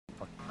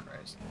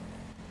Christ.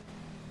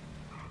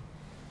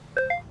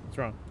 What's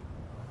wrong?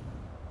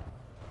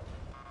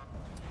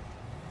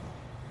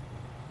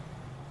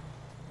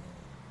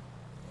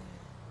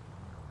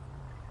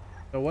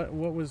 So what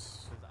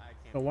was...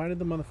 So why did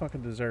the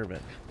motherfucker deserve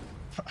it?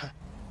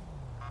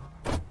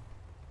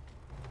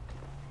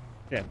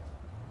 Yeah.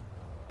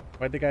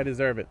 Why'd the guy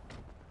deserve it?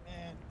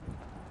 Man.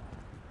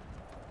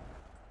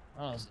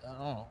 I don't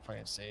know if I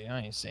can say. I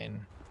ain't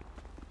saying.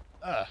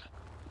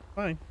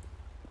 Fine.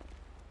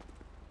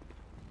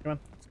 Come on,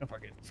 let's go.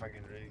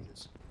 Fucking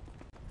ridiculous.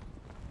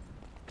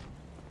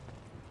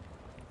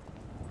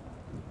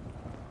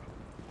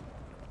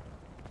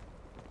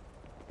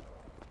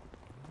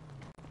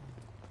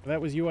 That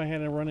was you I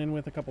had a run-in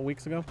with a couple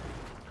weeks ago?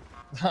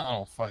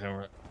 I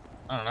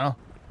don't know.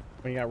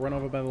 When you got run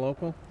over by the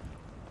local?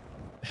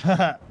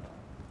 That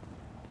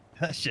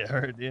shit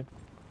hurt, dude.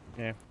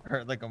 Yeah.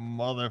 Hurt like a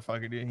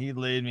motherfucker, dude. He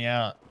laid me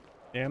out.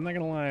 Yeah, I'm not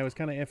gonna lie, I was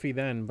kind of iffy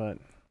then, but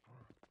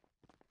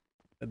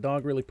the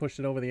dog really pushed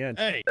it over the edge.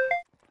 Hey!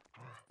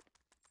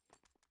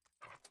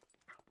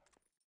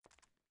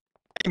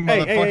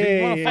 Hey,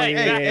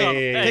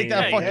 take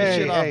that fucking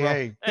shit off,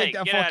 bro. Take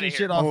that fucking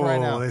shit off right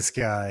now. Oh, this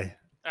guy.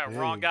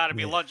 Wrong guy to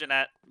be lunging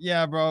at.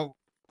 Yeah, bro.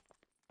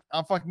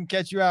 I'll fucking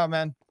catch you out,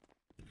 man.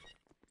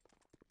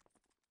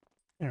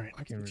 All right,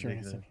 fucking get your ass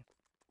in ridiculous.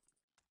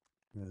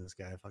 here. This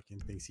guy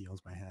fucking thinks he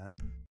owns my hat.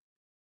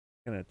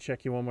 Gonna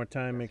check you one more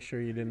time, make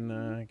sure you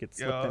didn't get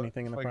slipped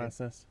anything in the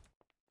process.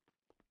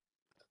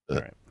 All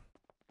right.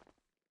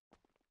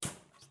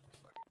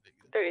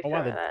 Oh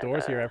wow, the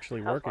doors here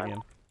actually work again.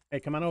 Hey,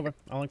 come on over.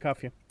 I'll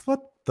uncuff you. What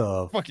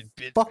the fucking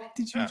bitch? Fuck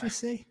did you just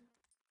say?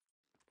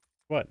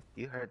 What?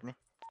 You heard me.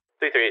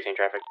 3318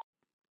 traffic.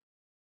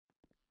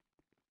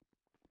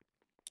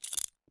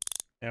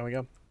 There we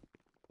go.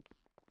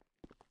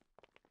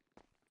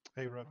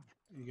 Hey, Rob,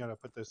 you gotta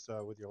put this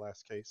with your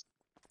last case.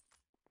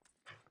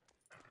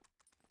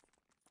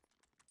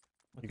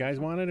 You guys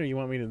want it, or you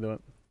want me to do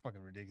it?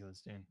 Fucking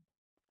ridiculous, dude.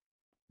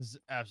 This is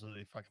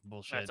absolutely fucking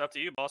bullshit. That's up to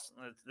you, boss.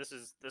 This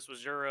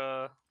was your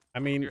I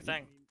mean, your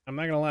thing. I'm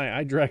not gonna lie.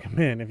 I drag him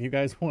in. If you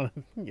guys want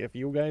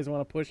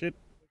to push it,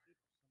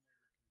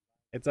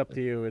 it's up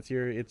to you. It's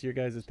your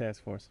guys'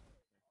 task force.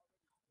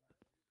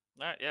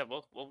 All right, yeah,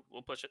 we'll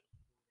push it.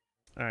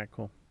 All right,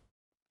 cool.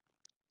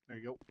 There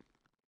you go.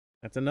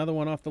 That's another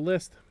one off the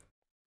list.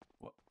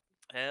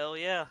 Hell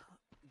yeah,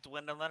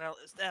 dwindling that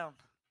list down.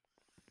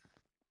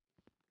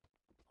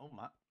 Oh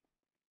my.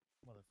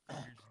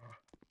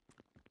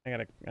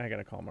 I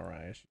gotta call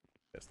Mariah. She's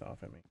pissed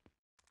off at me.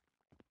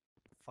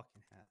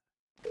 Fucking hat.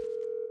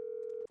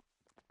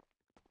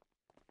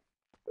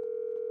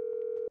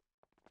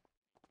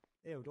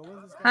 Ew, don't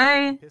let this guy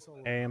Hi. piss all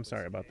over Hey, I'm the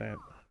sorry place. about that.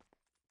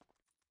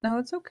 No,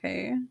 it's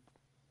okay.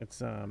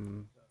 It's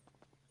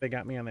they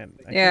got me on that.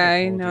 Yeah,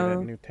 I told you, know.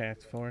 that new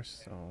task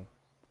force. So.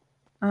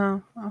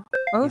 Oh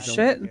He's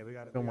shit.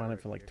 Been on it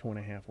for like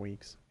 2.5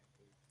 weeks.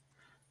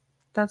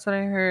 That's what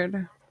I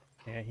heard.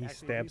 Yeah, he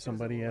stabbed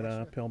somebody at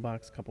a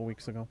pillbox a couple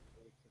weeks ago.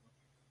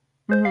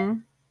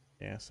 Mhm.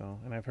 Yeah, so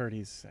and I've heard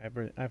he's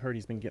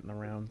been getting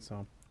around.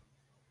 So.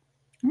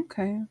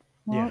 Okay.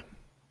 Well,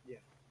 Yeah.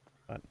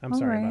 But I'm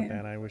sorry alright.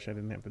 about that. I wish I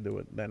didn't have to do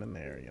it then and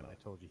there. You know. I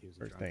told you he was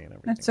first day and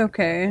everything. That's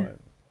okay. But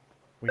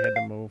we had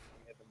to move.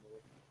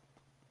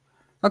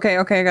 Okay,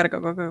 I gotta go.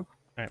 All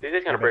right. These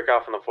guys gonna break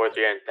off on the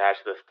 4-3 and dash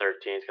to the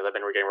 13th because I've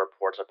been getting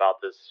reports about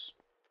this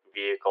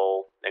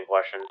vehicle in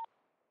question.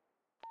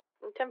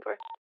 10-4.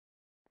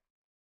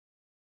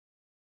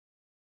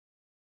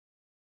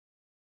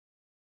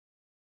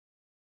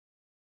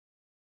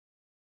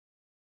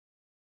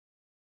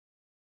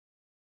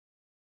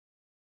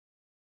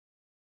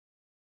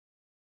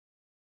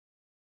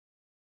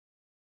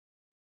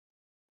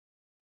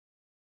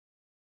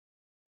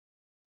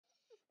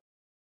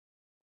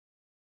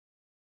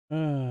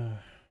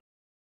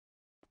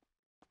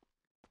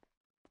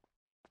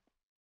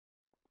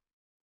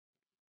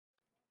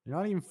 You're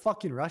not even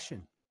fucking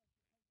Russian.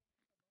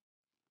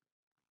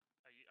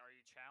 Are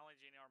you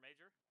challenging our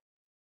major?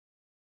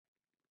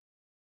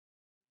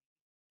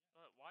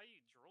 Why are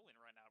you drooling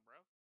right now, bro?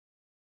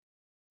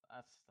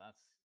 That's kind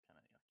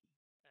of yucky.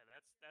 Yeah,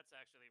 that's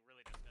actually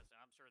really disgusting.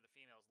 I'm sure the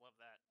females love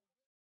that.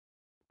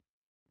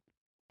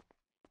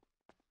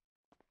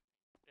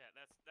 Yeah,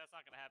 that's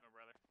not gonna happen,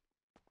 brother.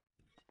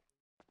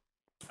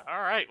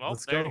 All right, well,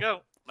 Let's there go. you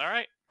go. All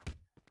right.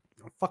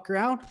 Don't fuck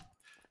around.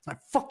 It's my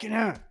fucking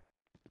hat.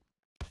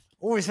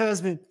 Always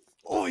has been.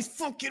 Always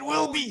fucking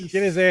will be.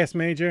 Get his ass,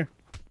 Major.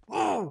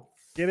 Oh.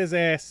 Get his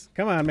ass.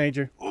 Come on,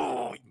 Major.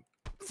 Oh.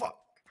 Fuck.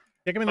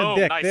 Kick him in the Oh,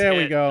 dick. nice There we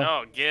hit. go.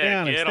 Oh, Stay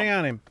on him. Stay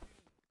on him.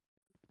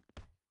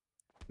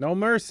 No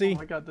mercy. Oh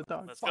my god, the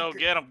dog. Let's go.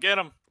 Get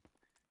him.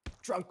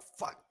 Drunk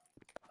fuck.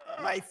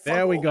 My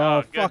There we go.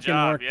 Oh, good Fucking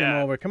job, worked him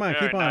yeah. over. Come on,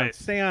 Very keep on him. nice.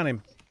 Stay on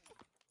him.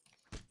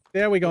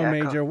 There we go, Yeah,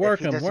 Major. if Work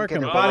he him. doesn't Work get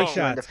him. a Body ball,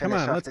 you're in shots. to Come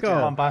finish on, off let's the go. job.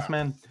 Come on, boss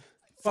man.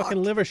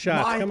 Fucking liver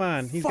shots. my Come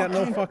on. He's got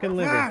no fucking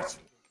liver. hat.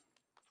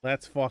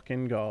 Let's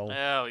fucking go.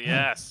 Hell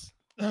yes.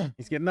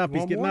 He's getting up. He's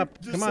One getting more? up.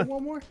 Just Come say on.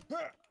 one more.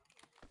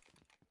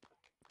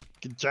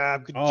 Good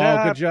job. Good Oh,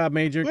 job. good job,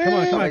 Major. Come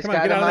on, come on, He's come on.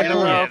 got Get him out of on that the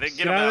corner. Yeah, ropes. they Get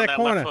get him out of out that that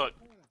corner. left hook.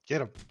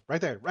 Get him.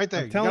 Right there. Right there.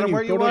 I'm You got telling him you,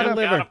 where go you to want the him.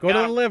 liver. Got him, Go to got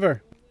the him.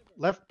 liver.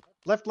 Left.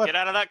 Left. Left. Get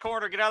out of that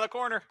corner. Get out of the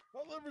corner.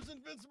 My liver's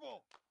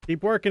invincible.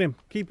 Keep working him.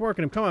 Keep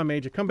working him. Come on,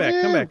 Major. Come back.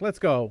 Come Woo! back. Let's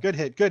go. Good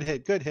hit. Good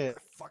hit. Good hit.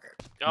 Fucker.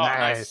 Oh,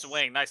 nice Nice.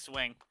 swing. Nice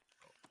swing.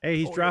 Hey,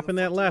 he's Oh, dropping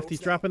yeah, that fuck left. you,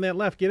 He's now. dropping that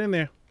left. Get in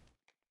there.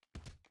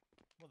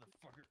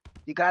 Motherfucker.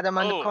 You got him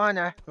on the Oh.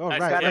 corner. Oh,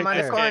 Nice right. Got him Right on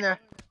the there. corner.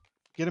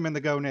 Get him in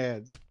the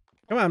gonads.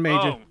 Come on,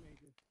 Major. Boom.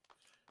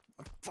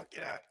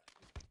 Fucking out.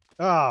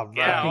 Oh,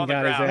 Yeah, right. on the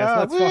Fucking got his ground. ass. Ah,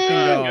 Let's woo! fucking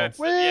go. Good.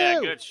 Yeah,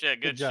 Woo! good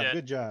shit. Good job. shit.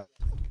 Good job.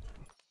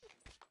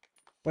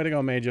 Way to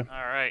go, Major. All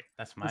right.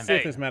 That's my Let's see if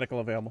Hey. there's medical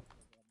available.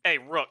 Hey,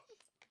 Rook.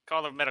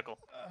 Call the medical.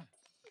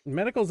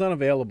 Medical's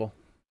unavailable.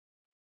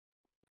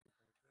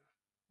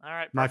 All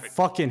right. My Perfect.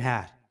 fucking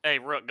hat. Hey,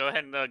 Rook, go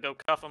ahead and go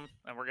cuff him,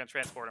 and we're gonna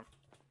transport him.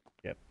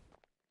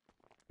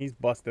 He's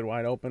busted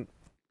wide open.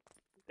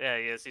 Yeah,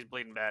 he is. He's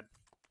bleeding bad.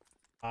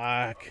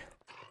 Fuck.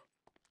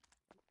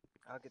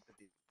 I'll get the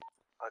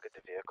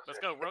vehicle. Let's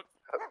go, Rook.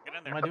 Get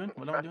in What am I there. doing?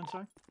 What am I doing,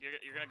 sir?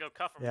 You're gonna go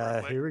cuff him Yeah, real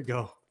quick, here we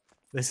go.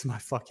 This is my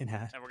fucking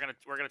hat. and we're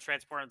gonna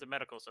transport him to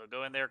medical. So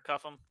go in there,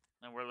 cuff him,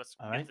 and let's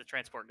All get right. the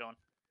transport going.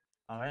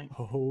 All right.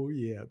 Oh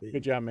yeah, baby.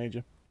 Good job,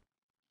 Major.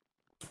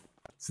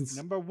 Since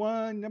Number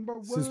one. Number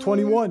one. since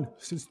 21,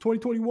 since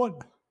 2021.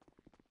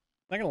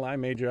 Not gonna lie,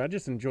 Major. I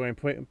just enjoy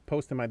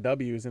posting my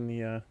W's in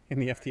the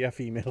FTF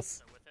emails.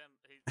 So with him,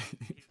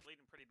 he's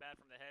bleeding pretty bad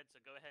from the head. So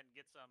go ahead and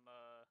get some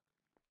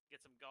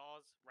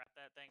gauze, wrap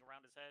that thing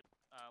around his head.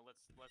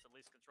 Let's at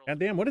least control. God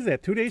damn, what is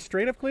that? 2 days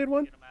straight I've cleared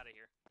one? Get him out of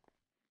here.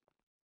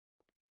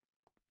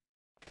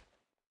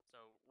 So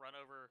run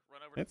over.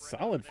 to That's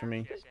Brenda solid over for there.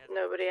 me. She There's has a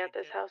nobody first at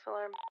aid this kit. house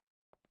alarm.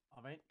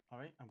 All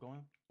right. I'm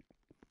going.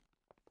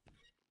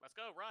 Let's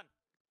go. Run.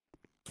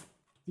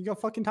 You got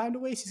fucking time to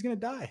waste. He's gonna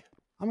die.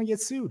 I'm gonna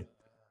get sued.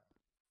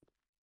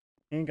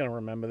 He ain't gonna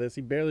remember this.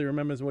 He barely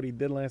remembers what he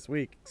did last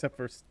week, except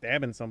for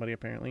stabbing somebody,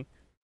 apparently.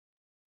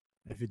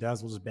 If he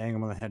does, we'll just bang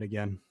him on the head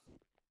again.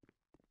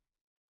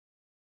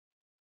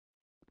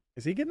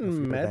 Is he getting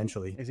Hopefully med?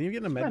 eventually. Is he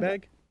getting a med Brenda.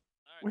 bag?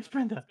 All right, Where's let's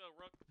Brenda? go,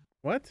 Rook.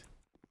 What?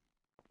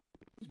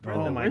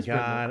 Brenda, Oh my where's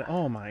Brenda? god.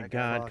 Oh my I got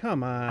god. fucked.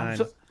 Come I'm on.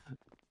 so-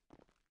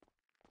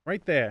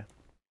 Right there.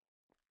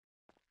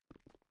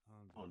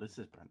 Oh, this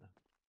is Brenda.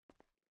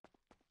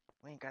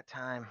 We ain't got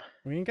time.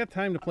 We ain't got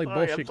time to play Sorry,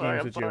 bullshit I'm sorry, games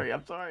I'm with sorry, you.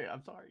 I'm sorry.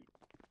 I'm sorry.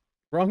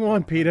 Wrong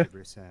one, Peter.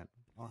 100%.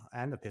 Oh,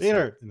 and the pistol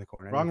Peter, in the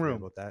corner. I wrong didn't forget room.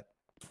 about that.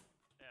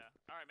 Yeah.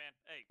 All right, man.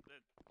 Hey, the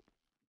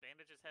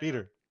bandages. Head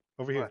Peter,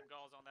 over here. Some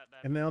gauze on that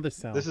bad In the boy. other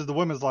cell. This is the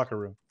women's locker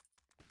room.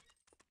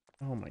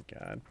 Oh my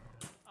god.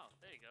 Oh,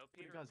 there you go.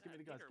 Give me Peter. the guns. Give me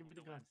the guns. Peter Give me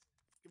the with guns.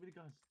 Give me the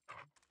guns.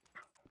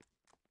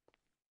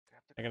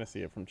 I gotta see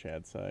it from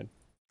Chad's side.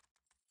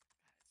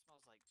 It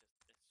smells like just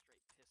it's straight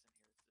piss in here.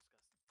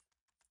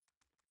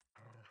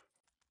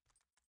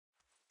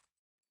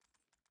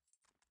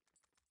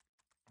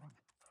 It's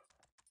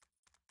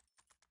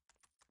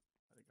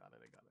disgusting.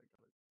 I got it.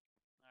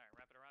 All right,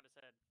 wrap it around his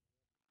head.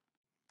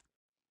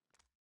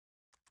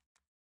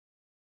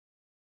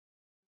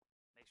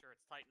 Make sure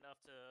it's tight enough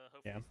to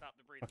hopefully Yeah. stop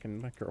the breathing.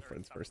 Fucking my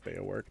girlfriend's stop the first day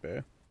breathing. of work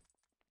there.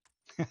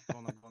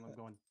 I'm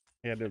going.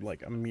 He had to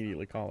like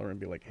immediately call her and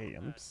be like, "Hey,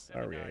 I'm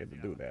sorry I had to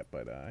do that,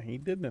 but he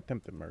did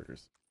attempted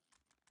murders."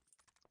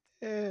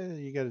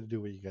 You got to do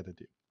what you got to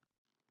do.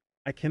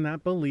 I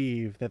cannot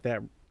believe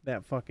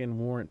that fucking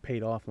warrant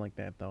paid off like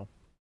that, though.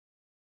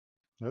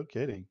 No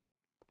kidding.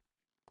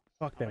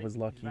 Fuck, that wait, was He's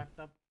lucky. wrapped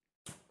up.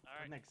 All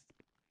right, Next.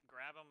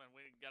 grab him, and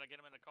we gotta get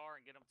him in the car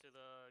and get him to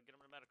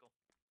medical.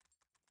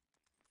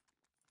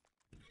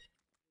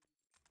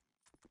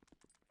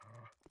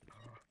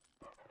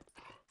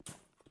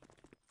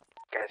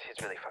 Guys,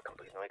 he's really fucking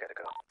bleeding. We gotta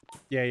go.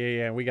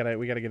 Yeah. We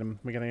gotta get him.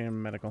 We gotta get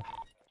him medical.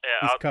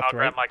 Yeah, He's cuffed, I'll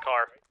grab right? my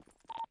car.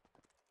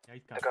 Yeah,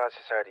 he's The got gauze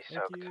is already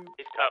Thank soaked. you.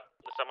 He's up.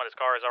 Someone's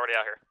car is already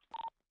out here.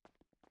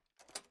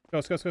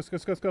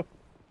 Go.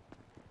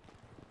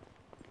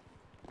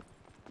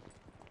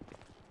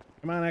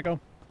 Come on, Echo.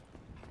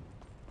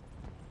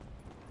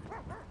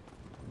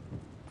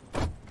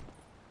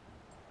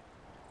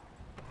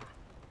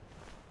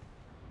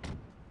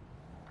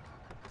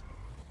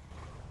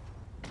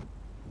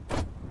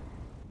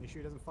 Make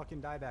sure he doesn't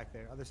fucking die back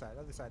there. Other side.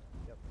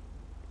 Yep.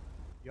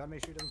 You gotta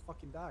make sure he doesn't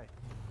fucking die.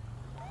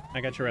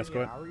 I got your Yeah,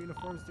 escort. our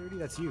uniform's dirty.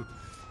 That's you.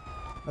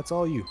 That's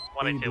all you.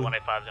 182,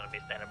 185 is gonna be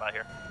standing by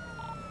here.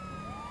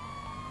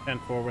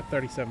 10-4 with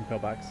 37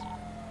 pillbox.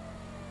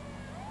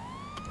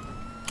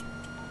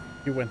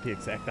 You went the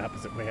exact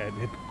opposite way I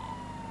did.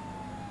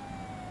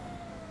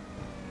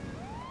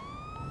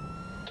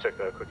 Took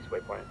the Cookies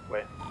waypoint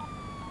way.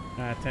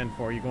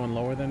 10-4. You going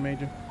lower then,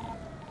 Major?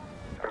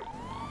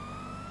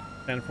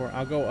 10-4.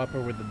 I'll go upper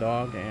with the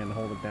dog and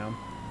hold it down.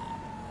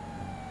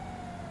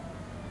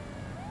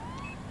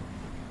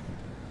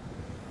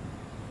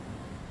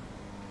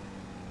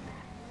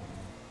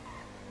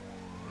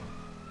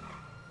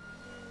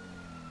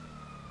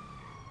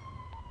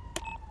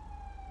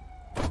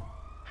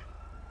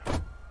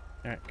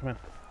 Alright, come on.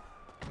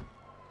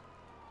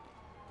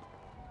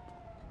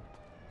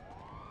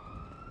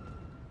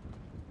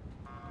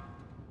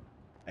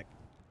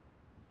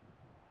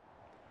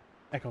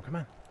 Echo, come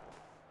on.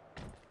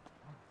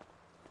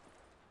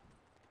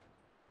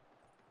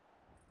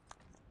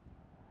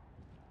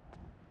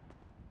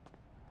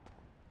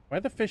 Why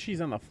are the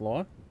fishies on the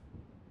floor?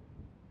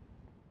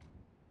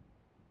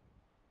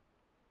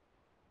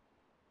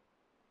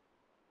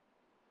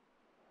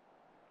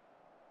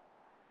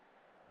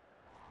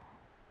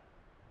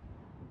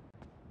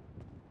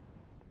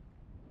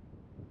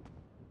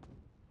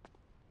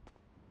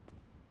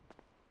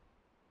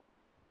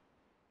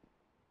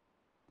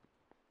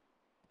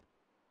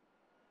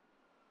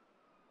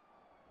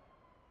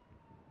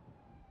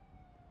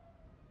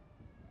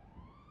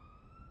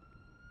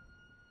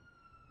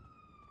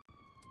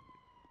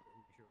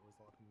 Make sure it was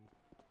locking me.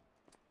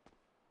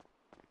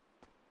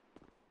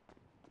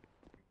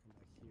 Come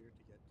back here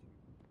to get to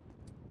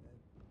bed.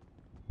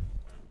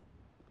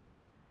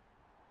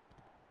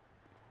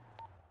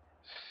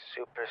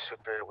 Super,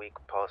 super weak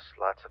pulse,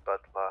 lots of blood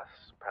loss,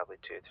 probably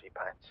 2 or 3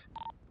 pints.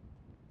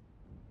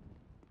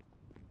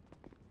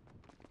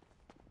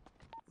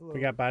 Hello. We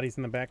got bodies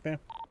in the back there.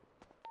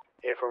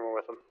 If we're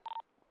with him.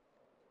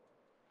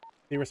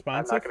 They I'm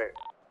responsive? not gonna.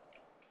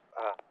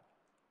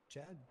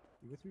 Chad,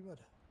 you with me,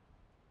 bud?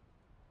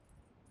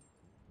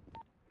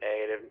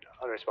 Negative,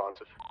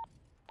 unresponsive.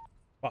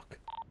 Fuck.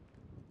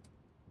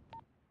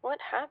 What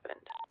happened?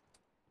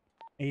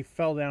 He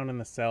fell down in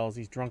the cells.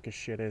 He's drunk as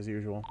shit as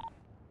usual.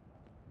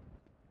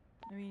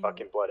 I mean,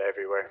 Fucking blood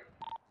everywhere.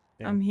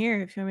 Yeah. I'm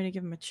here if you want me to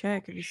give him a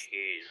check. Or just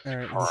All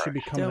right, he should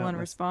be coming still out.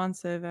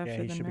 unresponsive Yeah, after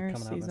he the should be nurse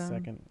coming out in sees a him.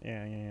 second.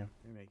 Yeah.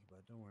 We make it, bud.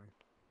 Don't worry.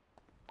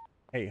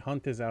 Hey,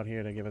 Hunt is out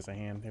here to give us a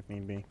hand if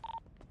need be.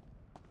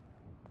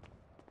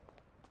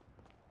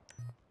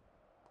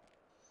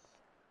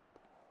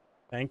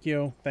 Thank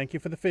you. Thank you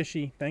for the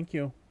fishy. Thank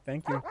you.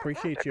 Thank you.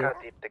 Appreciate Check you. how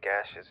deep the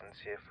gash is and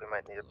see if we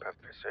might need a prep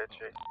for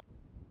surgery.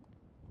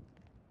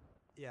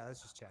 Yeah,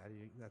 that's just Chad.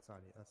 That's not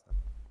it. That's not.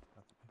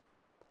 Nothing.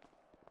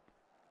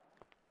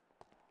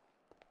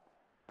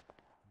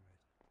 Alright.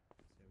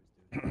 See how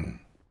he's doing.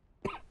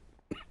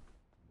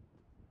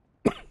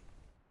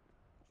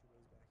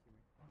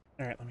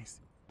 All right, let me see.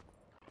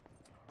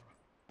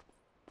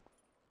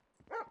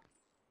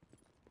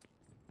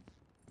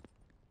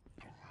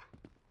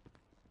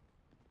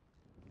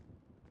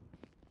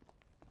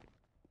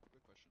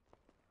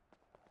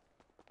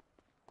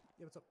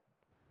 Yeah, what's up?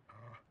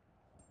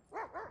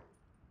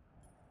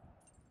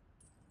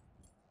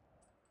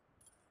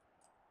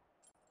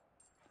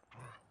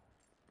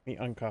 Let me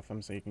uncuff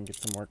him so you can get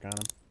some work on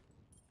him.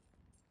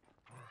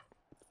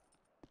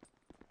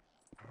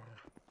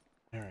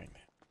 All right.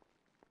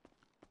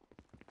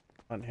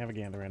 Hunt, have a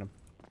gander at him.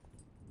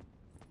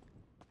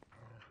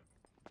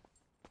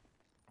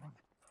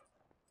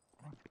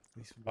 At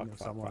least we know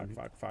someone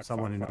Fuck,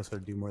 who knows how to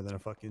do more than a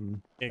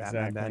fucking Batman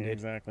Exactly, Band-Aid.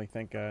 exactly.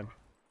 Thank God.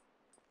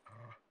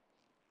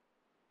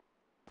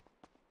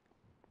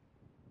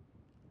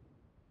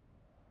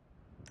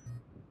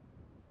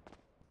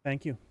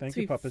 Thank you. Thank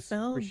So you, he Puppus.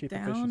 fell Appreciate the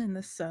down fishes. in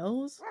the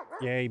cells?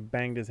 Yeah, he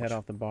banged his head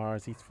off the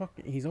bars.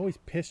 He's always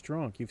pissed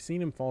drunk. You've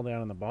seen him fall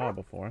down in the bar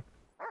before.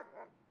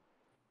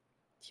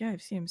 Yeah,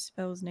 I've seen him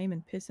spell his name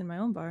and piss in my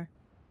own bar.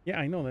 Yeah,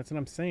 I know. That's what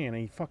I'm saying.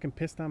 He fucking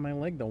pissed on my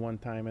leg the one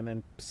time and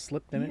then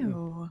slipped in it and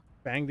Ew.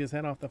 banged his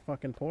head off the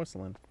fucking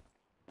porcelain.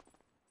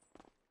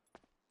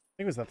 I think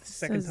it was the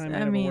second Says- time I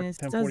I ever mean, worked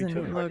it 1042.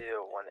 doesn't look-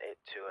 Deal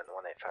 182 and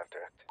 185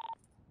 direct.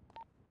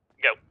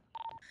 Go.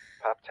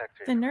 Pop tech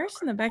 3. The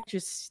nurse in the back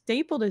just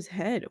stapled his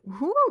head.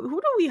 Who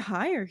do we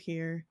hire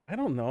here? I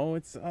don't know.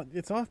 It's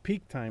off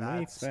peak time. What do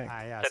you expect?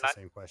 I ask Then the I-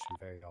 same question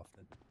very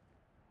often.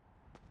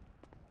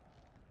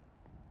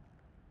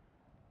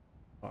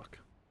 Fuck.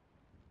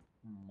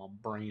 My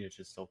brain is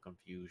just so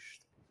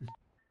confused.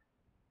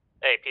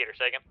 Hey, Peter,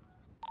 second.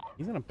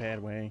 He's in a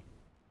bad way.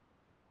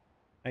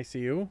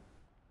 ICU?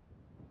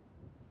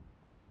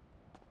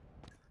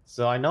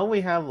 So I know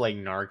we have like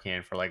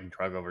Narcan for like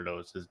drug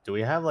overdoses. Do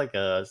we have like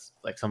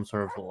some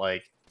sort of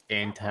like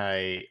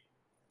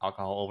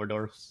anti-alcohol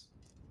overdose?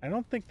 I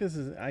don't think this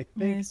is. I Yeah,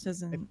 think this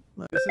doesn't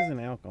look. this isn't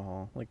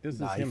alcohol. Like this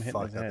Nah, is he him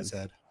hitting fucked up his his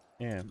head.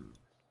 head. Yeah.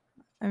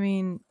 I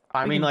mean,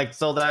 I we mean, can like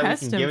so that we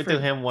test can him give it for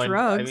to him when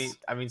drugs.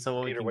 I mean,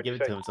 so we Peter, can what'd give you it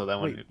to say? him so that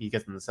when Wait. he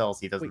gets in the cells,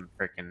 he doesn't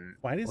freaking.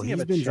 Why does Well, he have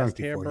he's a been chest drunk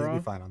hair, before. He'll bro?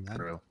 be fine on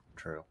that.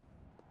 True.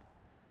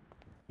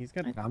 He's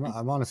got.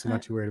 I'm honestly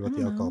not too worried about the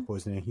I don't alcohol know.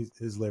 poisoning.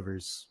 His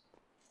liver's.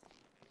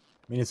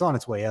 I mean, it's on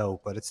its way out,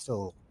 but it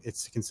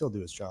can still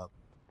do its job.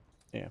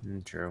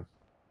 True.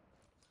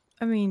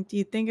 I mean, do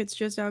you think it's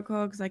just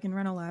alcohol? Because I can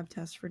run a lab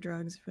test for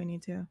drugs if we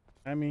need to.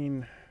 I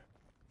mean,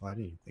 Well, I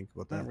didn't even think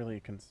about that. not really a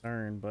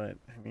concern, but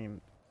I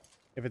mean,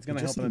 if it's He gonna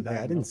just help in the seemed-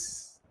 I didn't.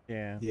 diagnosis,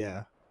 yeah,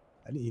 Yeah,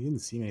 he didn't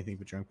seem anything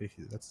but drunk. But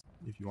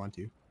if you want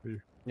to,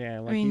 yeah,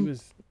 like he mean,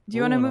 was. Do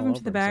you want to rolling move all him to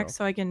over the back himself.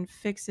 so I can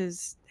fix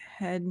his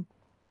head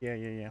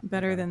Yeah.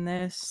 better got than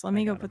this? Let I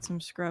me go got him. put some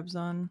scrubs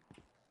on.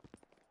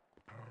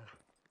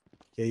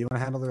 yeah, you want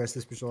to handle the rest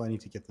of this patrol? I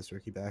need to get this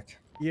rookie back.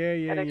 Yeah.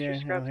 Got extra I'll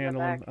scrubs in the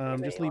handle him. back,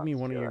 anybody Just leave me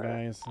wants one of to, your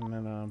guys, and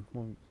then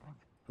we'll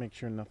make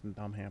sure nothing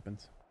dumb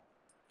happens.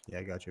 Yeah,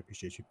 I got you.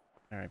 Appreciate you.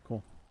 All right,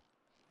 cool.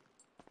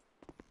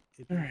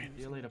 All right.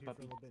 See you later,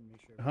 puppy.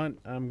 Hunt,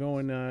 I'm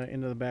going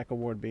into the back of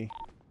Ward B.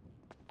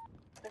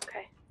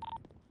 Okay.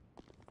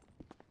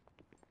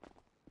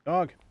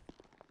 Dog.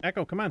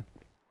 Echo, come on.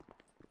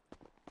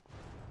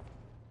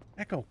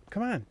 Echo,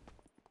 come on.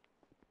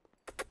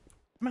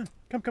 Come on.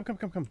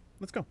 Come.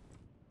 Let's go.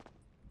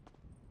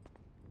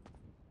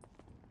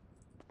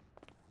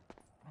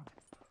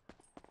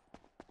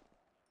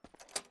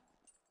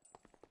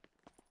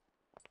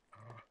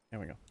 There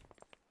we go.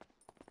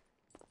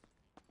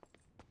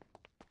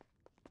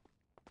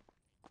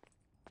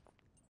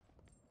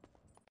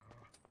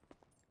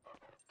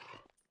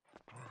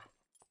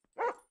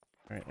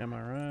 All right,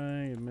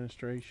 MRI,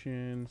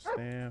 administration,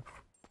 staff,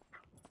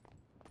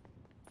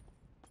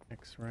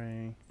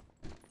 X-ray,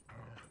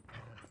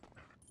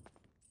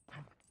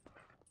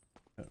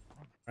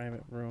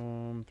 private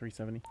room,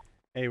 370.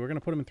 Hey, we're gonna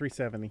put him in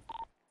 370.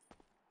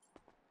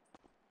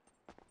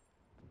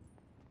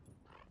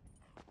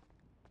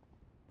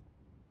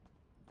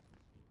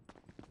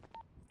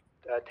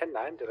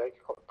 10-9, did I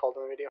call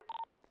on the video?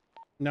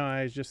 No,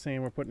 I was just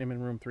saying we're putting him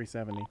in room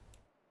 370. 10-4.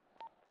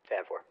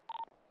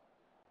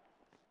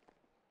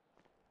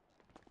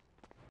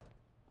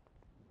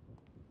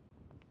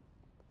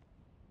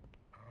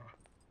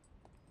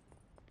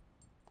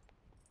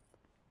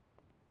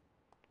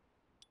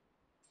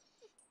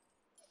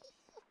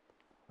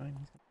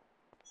 Fine.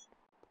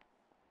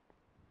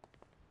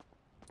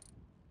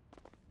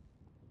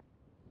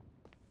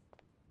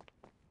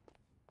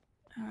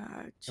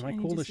 Am I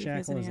cool to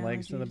shackle his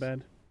legs to the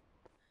bed?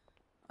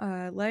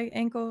 Leg,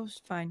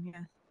 ankles, fine,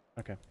 yeah.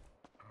 Okay.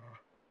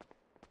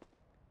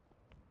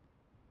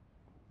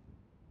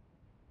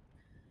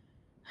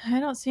 I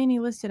don't see any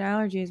listed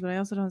allergies, but I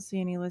also don't see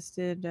any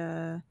listed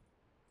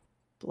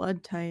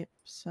blood type,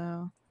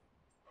 so.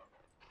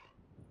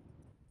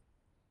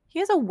 He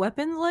has a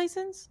weapons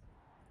license?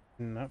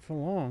 Not for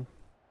long.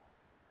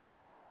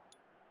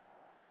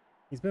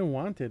 He's been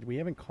wanted. We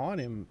haven't caught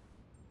him.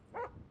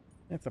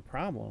 That's a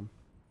problem.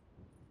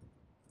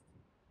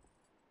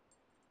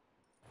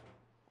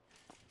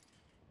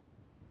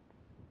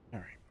 All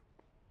right.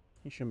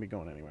 He shouldn't be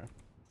going anywhere.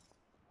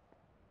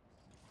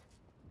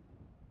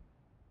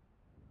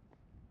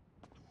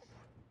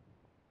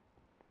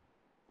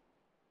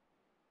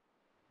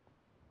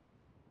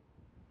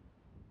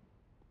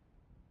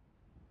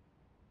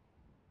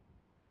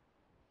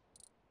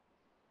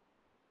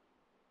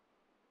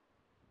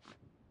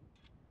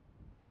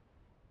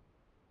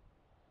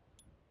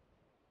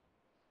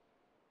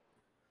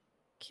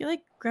 Can you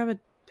like grab a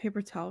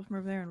paper towel from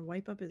over there and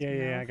wipe up his mouth?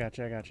 Yeah, I got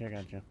you.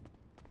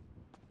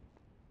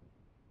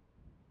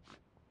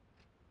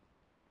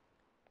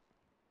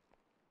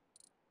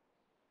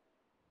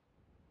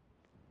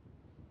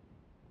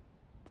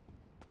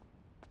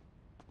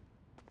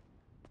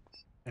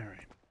 All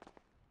right.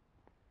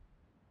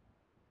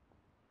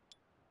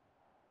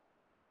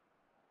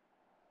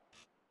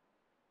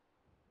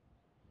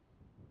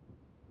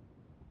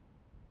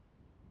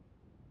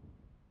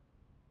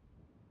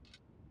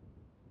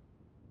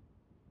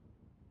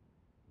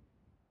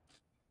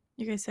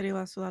 You guys said he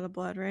lost a lot of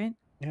blood, right?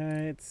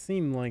 It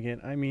seemed like it.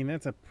 I mean,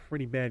 that's a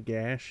pretty bad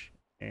gash,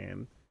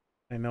 and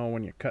I know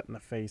when you're cutting the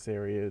face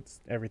area,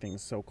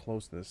 everything's so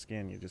close to the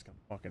skin, you're just gonna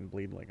fucking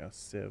bleed like a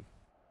sieve.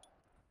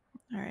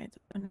 Alright,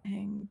 I'm gonna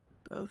hang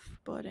both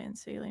blood and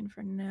saline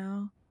for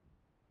now.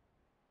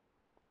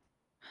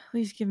 At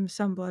least give him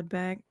some blood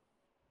back.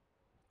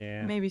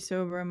 Yeah. Maybe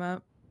sober him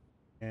up.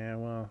 Yeah,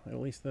 well,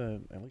 at least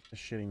the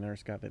shitty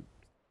nurse got it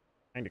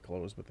kind of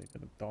closed, but they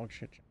did a dog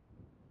shit job.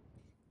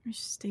 We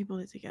just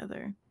stapled it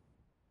together.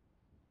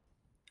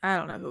 I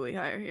don't know who we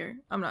hire here.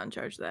 I'm not in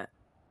charge of that.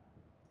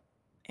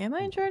 Am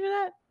I in charge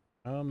of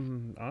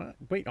that?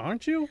 Wait,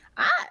 aren't you?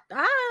 I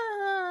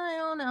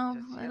don't know.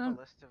 Does he I have don't. a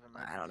list of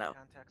I don't emergency know.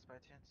 contacts by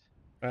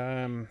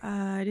chance?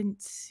 I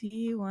didn't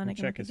see one. I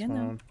can Check look his again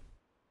phone.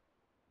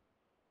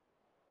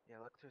 Yeah,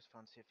 look through his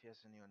phone, see if he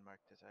has anyone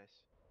marked as ice.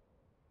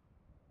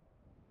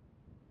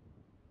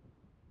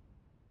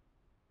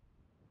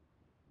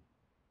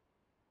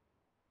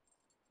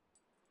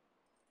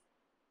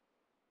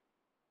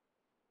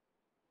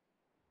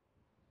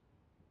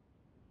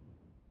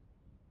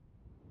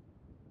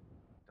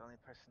 The only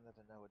person that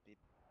I know would be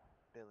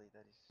Billy,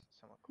 that he's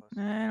somewhat close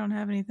to. I don't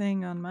have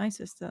anything on my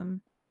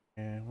system.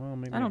 Yeah, well,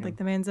 maybe I don't think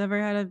the man's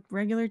ever had a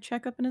regular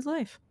checkup in his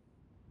life.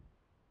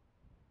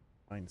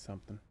 Find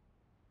something.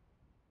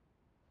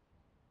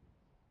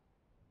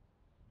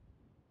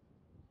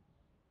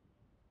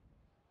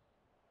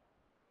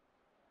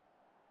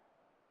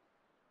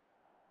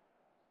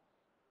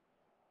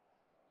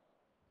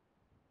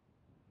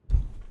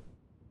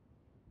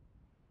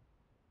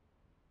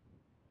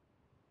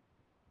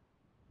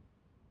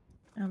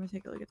 I'm gonna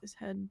take a look at this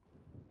head.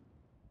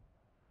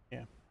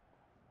 Yeah.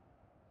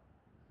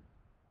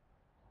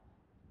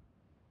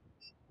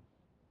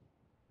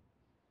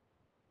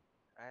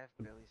 I have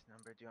Billy's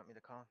number. Do you want me to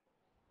call him?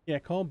 Yeah,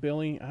 call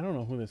Billy. I don't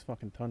know who this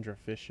fucking Tundra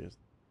Fish is.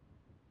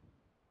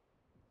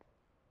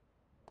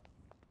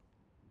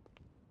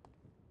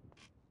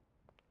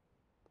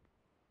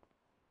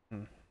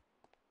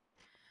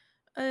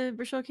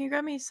 Rochelle, can you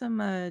grab me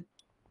some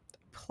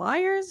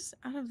pliers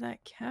out of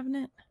that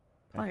cabinet?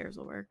 Pliers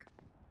will work.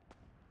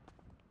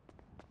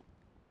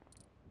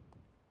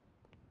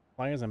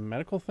 Pliers a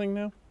medical thing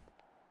now?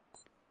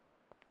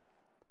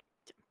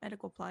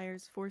 Medical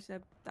pliers,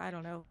 forceps. I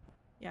don't know.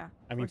 Yeah.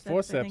 I mean, I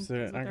forceps think, is what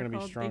aren't they're going to be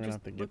called. strong They enough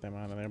just to get look them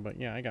out of there, but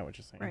yeah, I got what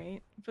you're saying.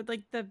 right. But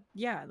like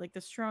like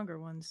the stronger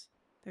ones.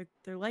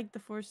 They're like the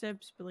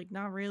forceps, but like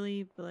not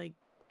really. But like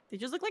they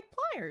just look like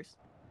pliers.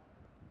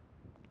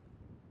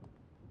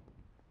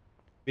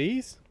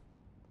 These?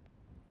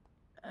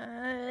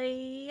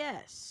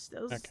 Yes.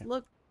 Those Okay.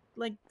 look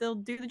like they'll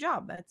do the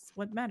job. That's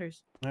what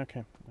matters.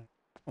 Okay.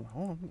 Hold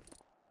on.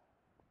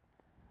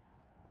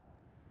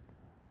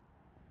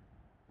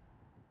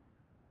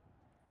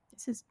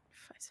 His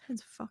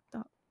head's fucked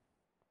up.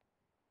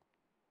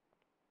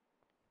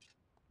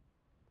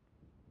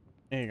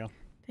 There you go.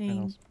 Thank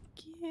else?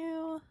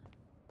 you.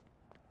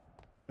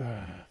 Hey,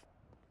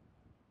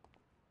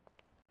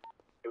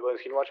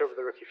 Williams, can you watch over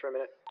the rookie for a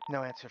minute?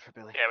 No answer for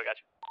Billy. Yeah, we got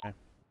you. Okay.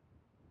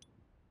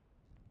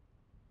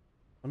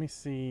 Let me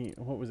see.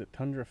 What was it?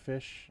 Tundra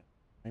fish?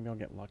 Maybe I'll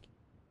get lucky.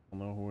 I'll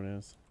know who it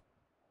is.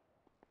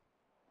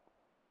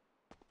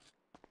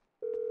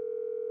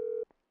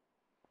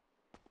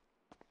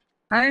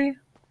 Hi.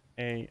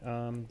 Hey,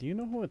 do you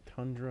know who a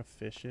tundra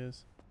fish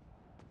is?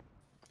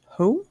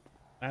 Who?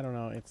 I don't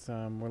know. It's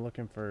we're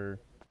looking for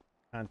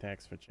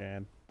contacts for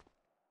Chad.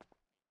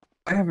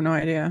 I have no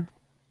idea.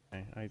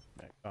 Okay, I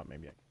thought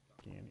maybe I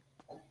can.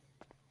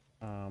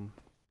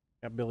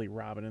 Got Billy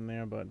Robin in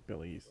there, but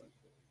Billy's.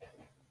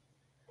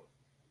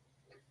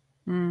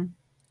 Hmm.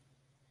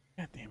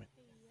 God damn it.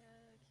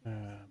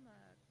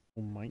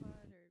 Who might?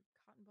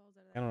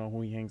 I don't know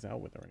who he hangs out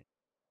with already.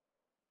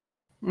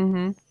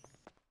 Mm-hmm.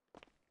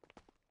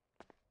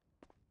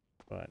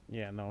 But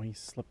yeah, no, he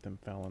slipped and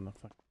fell in the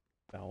fucking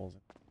cells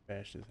and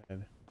bashed his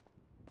head.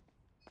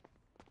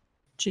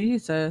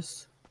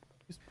 Jesus.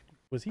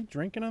 Was he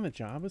drinking on the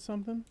job or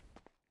something?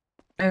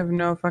 I have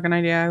no fucking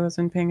idea. I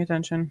wasn't paying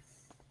attention.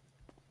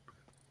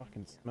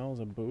 Fucking smells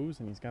of booze,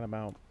 and he's got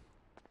like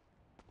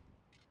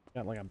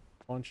a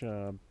bunch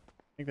of,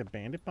 I think, the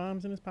bandit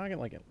bombs in his pocket,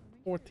 like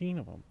 14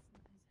 of them.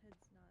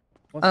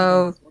 Plus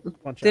Oh, a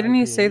bunch of didn't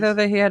he say though IPAs.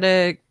 that he had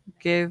to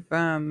give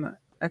a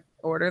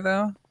order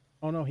though?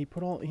 Oh no, he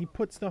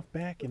put stuff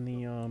back in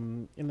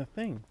the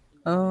thing.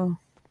 Oh.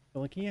 So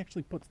like he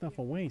actually put stuff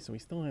away, so he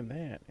still had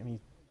that, and he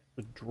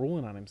was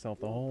drooling on himself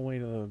the whole way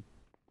to the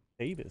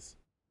Davis.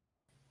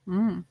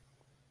 Hmm.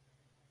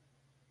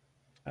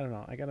 I don't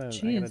know. I got a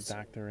Jeez.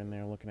 doctor in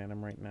there looking at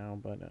him right now,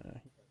 but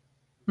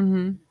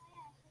Mm-hmm.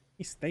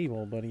 he's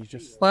stable, but he's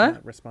just What?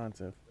 not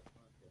responsive.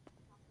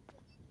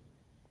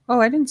 Oh,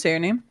 I didn't say your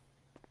name.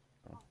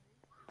 Oh.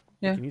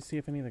 Yeah. Can you see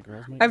if any of the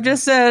girls might? I've know?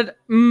 just said,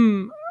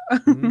 Mm.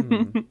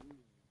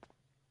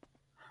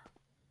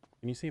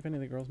 Can you see if any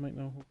of the girls might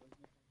know?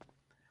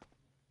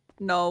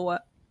 No,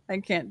 I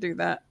can't do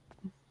that.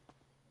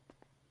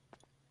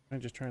 I'm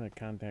just trying to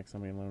contact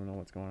somebody and let them know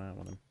what's going on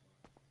with him.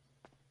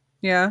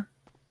 Yeah.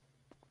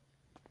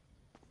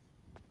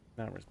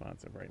 Not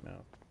responsive right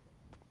now.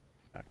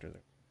 Doctors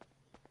are.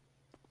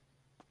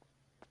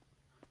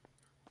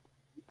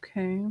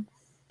 Okay.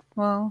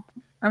 Well,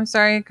 I'm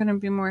sorry I couldn't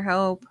be more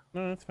help.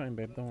 No, that's fine,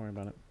 babe. Don't worry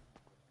about it.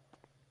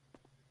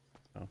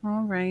 Oh.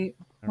 All right.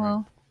 All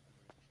Well,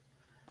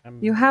 right.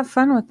 you have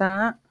fun with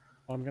that.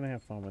 Well, I'm gonna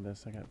have fun with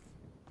this. I got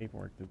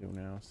paperwork to do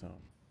now, so.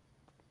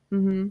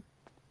 Mm-hmm.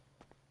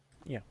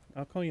 Yeah,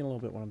 I'll call you in a little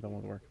bit when I'm done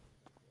with work.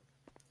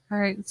 All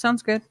right.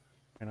 Sounds good.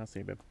 And I'll see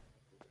you, babe.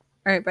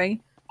 All right. Bye.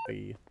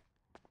 Bye.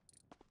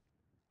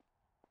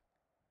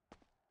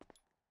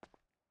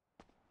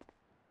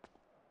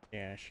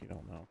 Yeah, she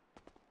don't know.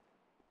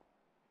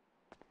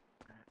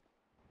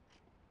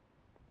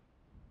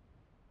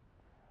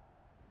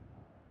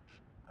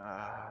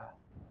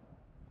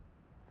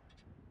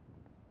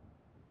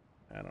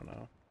 I don't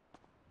know.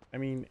 I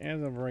mean,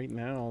 as of right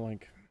now,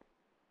 like,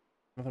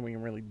 nothing we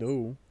can really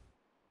do.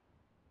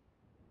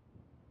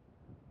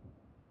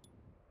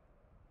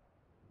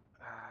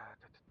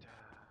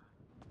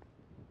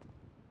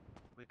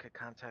 We could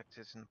contact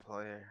his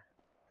employer.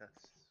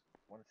 That's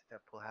one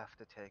step we'll have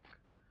to take.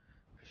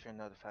 For sure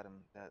notified him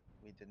that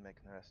we did make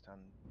an arrest on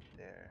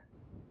their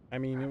I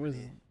mean,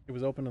 property. it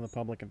was open to the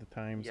public at the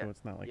time, Yeah, so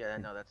it's not like. yeah,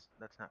 no,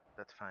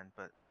 that's fine,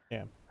 but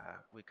Yeah.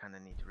 we kind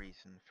of need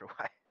reason for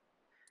why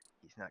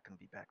he's not going to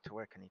be back to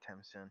work anytime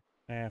soon.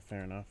 Yeah,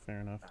 fair enough,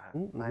 fair enough.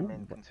 My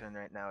main concern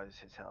right now is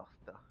his health,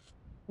 though.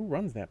 Who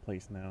runs that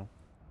place now?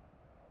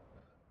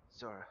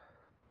 Zora.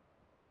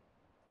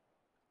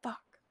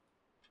 Fuck.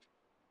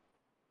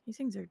 These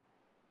things are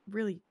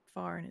really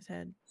far in his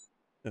head.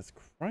 Jesus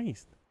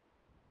Christ.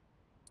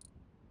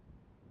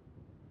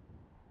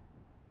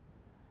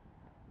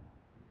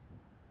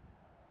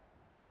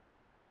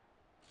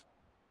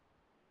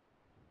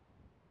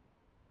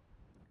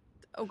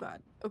 Oh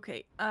god.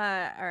 Okay. All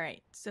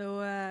right.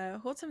 So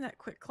hold some of that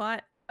quick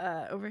clot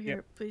over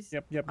here, please.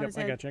 Yep. on his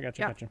I head. got you.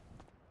 Yeah.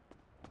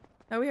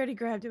 No, we already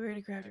grabbed it.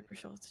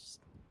 Rochelle.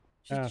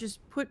 Just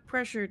put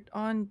pressure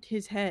on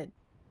his head.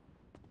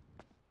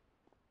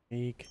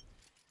 Eek.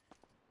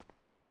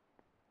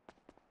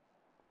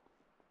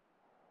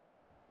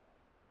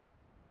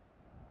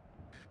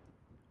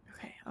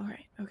 Okay, all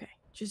right, okay.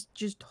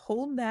 Just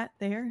hold that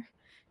there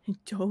and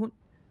don't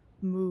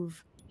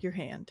move your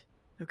hand,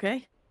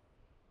 okay?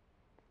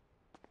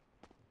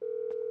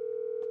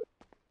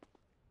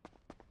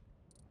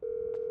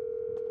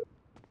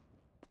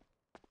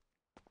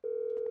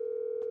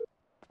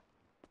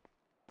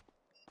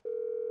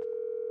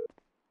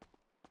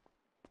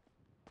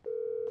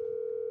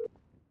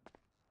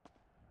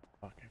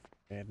 Fuck, I feel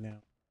bad now.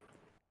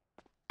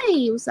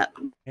 Hey, what's up?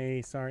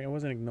 Hey, sorry, I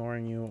wasn't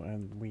ignoring you,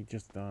 and we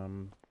just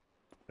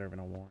serving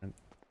a warrant.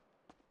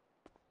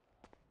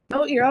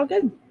 Oh, you're all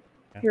good.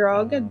 Yeah, You're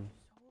all good.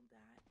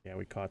 Yeah,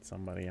 we caught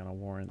somebody on a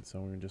warrant, so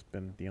we've just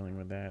been dealing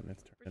with that, and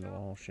it's turned into a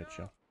whole shit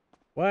show.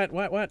 What?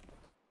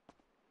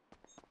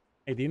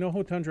 Hey, do you know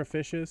who Tundra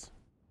Fish is?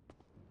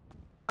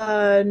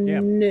 Yeah.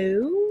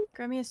 No.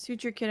 Grab me a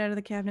suture kit out of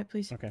the cabinet,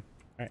 please. Okay.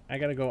 All right, I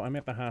gotta go. I'm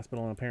at the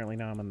hospital, and apparently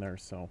now I'm a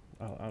nurse, so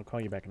I'll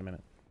call you back in a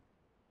minute.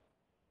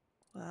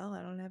 Well,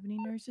 I don't have any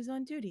nurses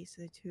on duty,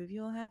 so the two of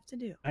you will have to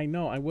do. I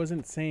know. I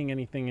wasn't saying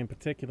anything in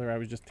particular. I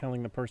was just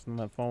telling the person on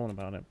the phone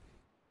about it.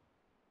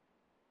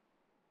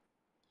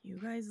 You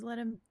guys let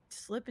him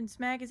slip and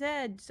smack his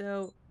head,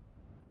 so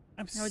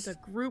now it's a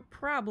group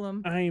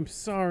problem. I am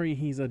sorry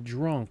he's a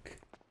drunk.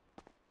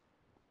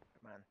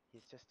 Come on,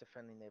 he's just a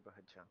friendly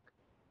neighborhood junk.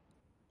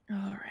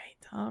 All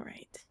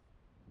right.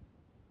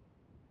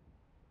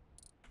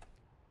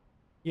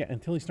 Yeah,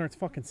 until he starts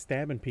fucking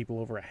stabbing people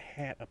over a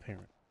hat,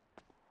 apparently.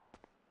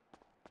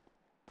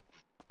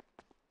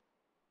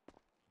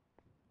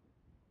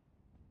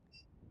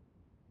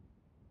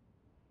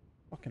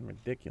 Fucking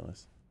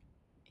ridiculous.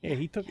 Yeah,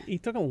 he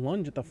took a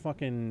lunge at the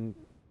fucking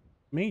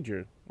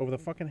major over the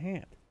fucking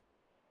hat.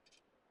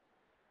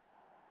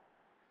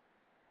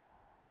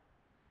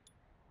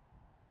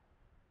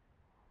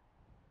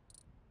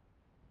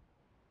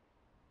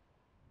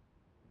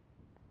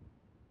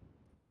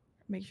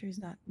 Make sure he's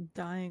not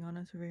dying on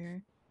us over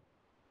here.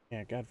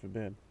 Yeah, God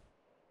forbid.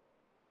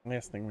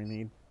 Last thing we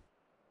need.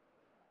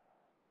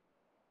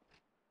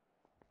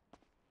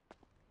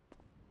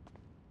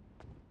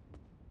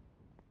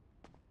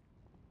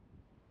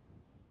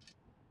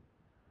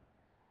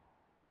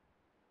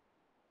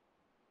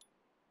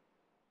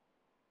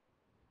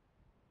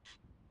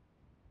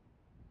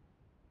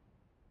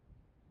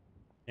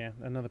 Yeah,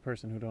 another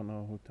person who don't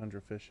know who Tundra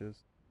Fish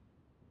is.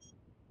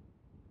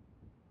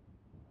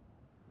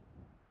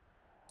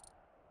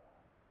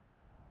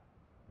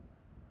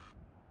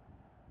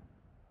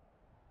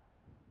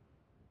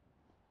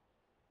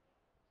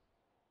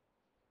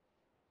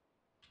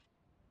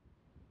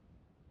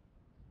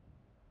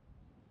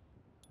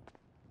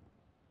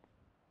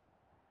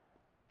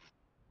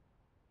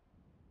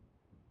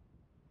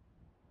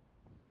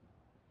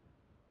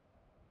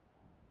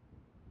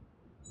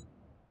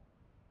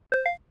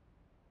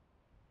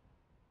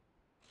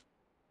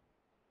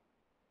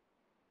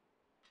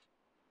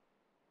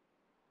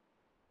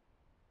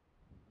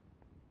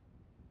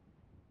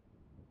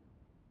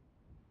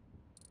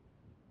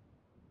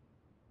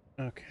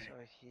 Okay. So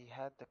he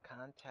had the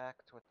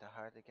contact with the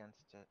heart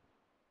against it.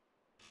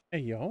 Hey,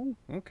 yo.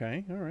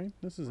 Okay, alright.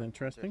 This is with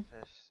interesting.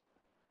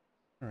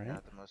 Wonderfish. Alright.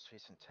 Not the most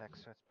recent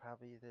text, so it's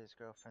probably either his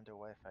girlfriend or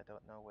wife. I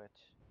don't know which.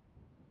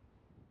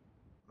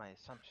 My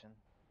assumption.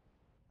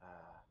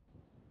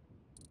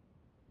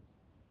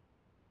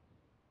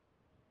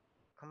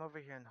 Come over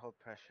here and hold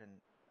pressure and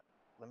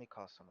let me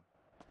call someone.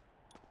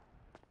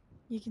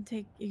 You can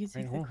take Right,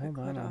 the hold quick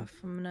on, cut off.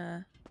 I'm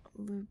gonna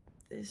loop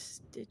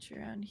this stitch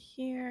around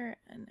here,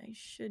 and I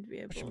should be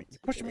able to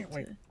push get me it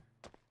away. to.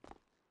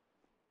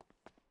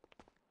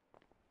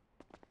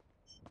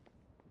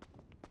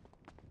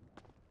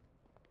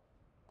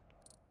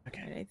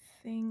 Okay. Alright, I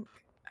think.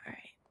 All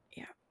right,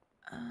 yeah.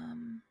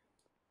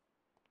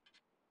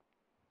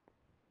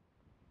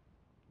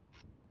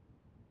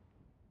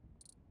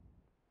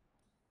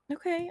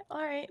 Okay. All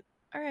right.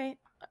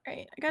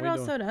 I got it all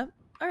sewed up.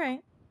 All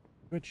right.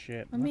 Good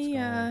shit. Let Let's me.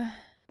 go.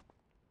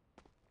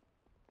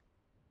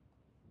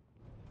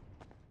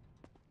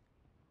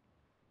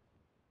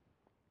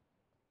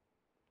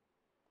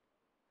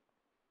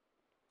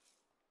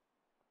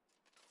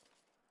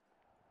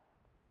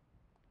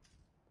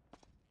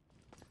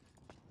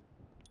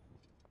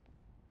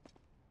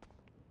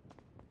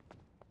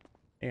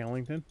 Hey,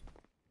 Ellington.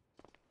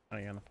 Oh,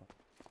 you're on the phone.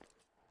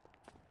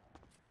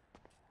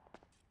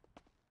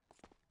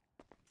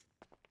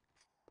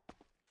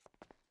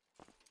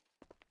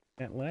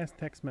 That last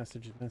text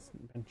message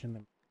mentioned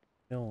the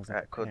bills.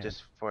 Alright, cool.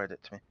 Just forward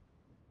it to me.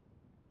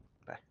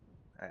 Bye.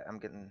 Alright, I'm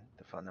getting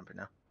the phone number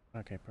now.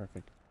 Okay,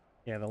 perfect.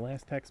 Yeah, the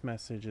last text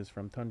message is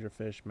from Tundra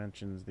Fish,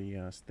 mentions the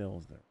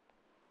stills there.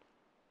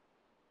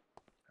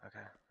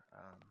 Okay.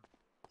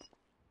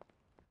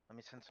 Let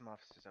me send some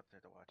officers up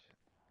there to watch it.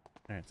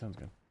 Alright, sounds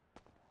good.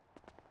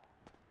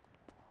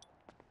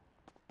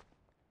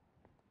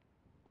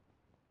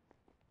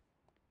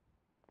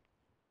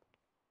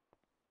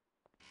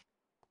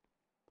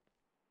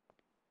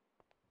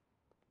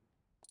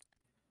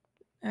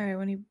 All right,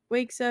 when he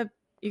wakes up,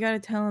 you gotta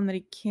tell him that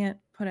he can't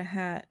put a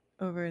hat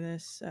over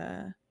this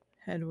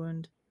head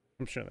wound.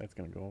 I'm sure that's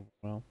gonna go over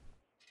well.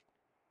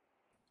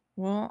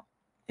 Well,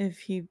 if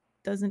he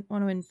doesn't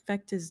want to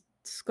infect his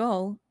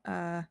skull,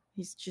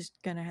 he's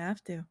just gonna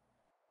have to.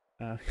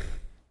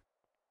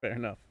 Fair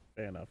enough.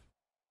 Fair enough.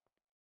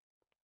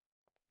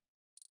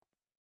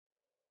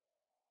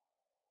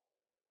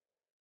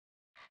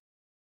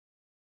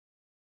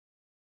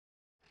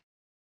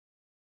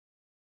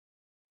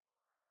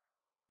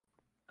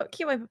 Oh, can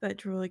you wipe up that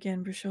drool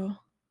again, Brishol?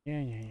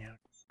 Yeah.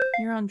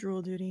 You're on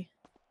drool duty.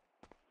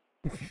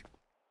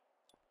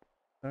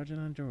 Sergeant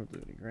on drool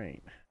duty.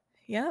 Great.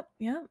 Yep.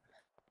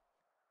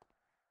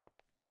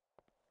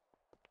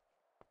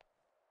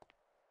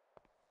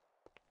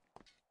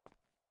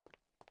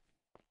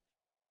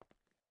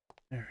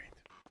 All right.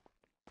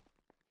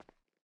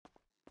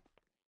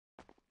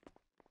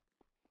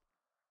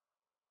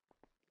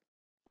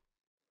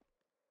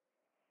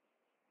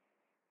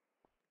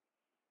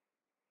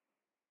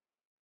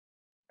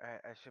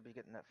 Alright, I should be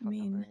getting that I phone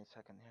number mean, any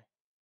second here.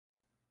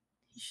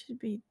 he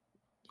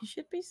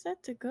should be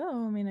set to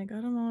go. I mean, I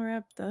got him all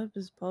wrapped up.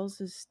 His pulse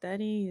is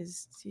steady.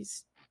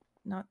 He's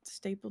not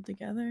stapled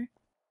together.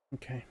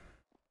 Okay.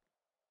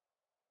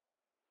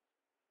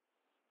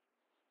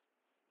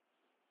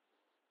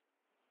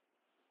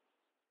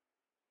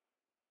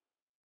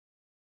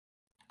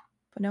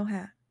 But no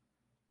hat.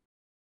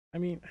 I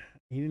mean,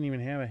 he didn't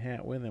even have a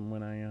hat with him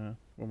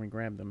when we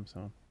grabbed him,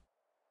 so.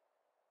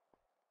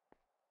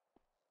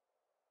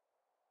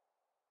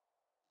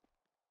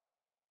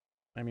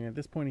 I mean, at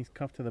this point, he's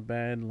cuffed to the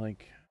bed.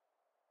 Like,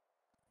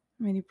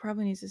 I mean, he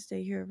probably needs to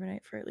stay here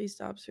overnight for at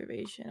least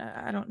observation.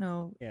 I don't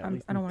know. yeah, at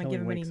least I don't want to until he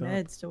give him any wakes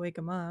up. meds to wake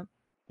him up.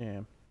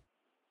 Yeah.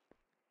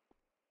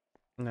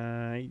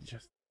 Nah, he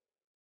just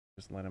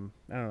let him.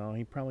 I don't know.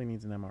 He probably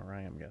needs an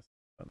MRI, I'm guessing.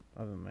 But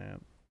other than that,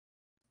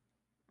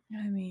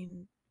 I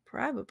mean,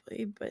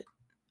 probably, but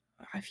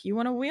if you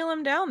want to wheel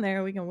him down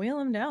there, we can wheel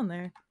him down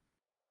there.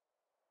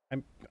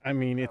 I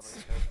mean,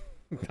 it's.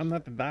 I'm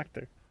not the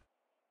doctor.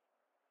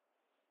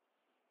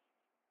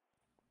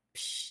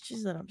 Psh,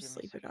 just let him Give me a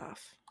sleep it second.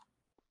 off.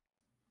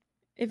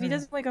 If he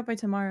doesn't wake up by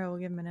tomorrow, we'll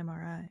give him an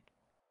MRI.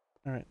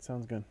 All right,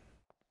 sounds good.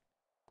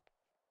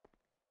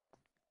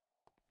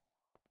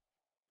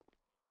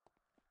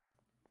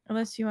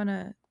 Unless you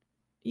wanna,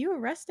 you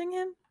arresting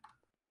him?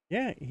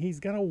 Yeah, he's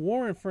got a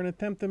warrant for an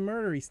attempted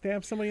murder. He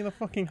stabbed somebody in the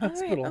fucking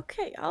hospital.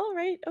 All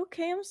right,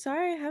 okay. I'm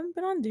sorry, I haven't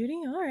been on duty.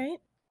 All right.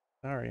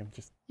 Sorry, I'm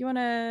just. You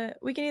wanna?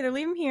 We can either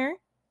leave him here,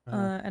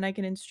 Uh-huh. and I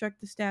can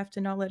instruct the staff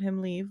to not let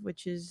him leave,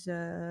 which is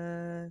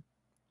I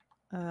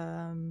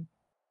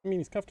mean,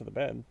 he's cuffed to the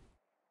bed.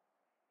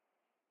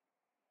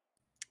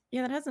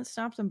 yeah, that hasn't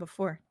stopped him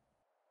before.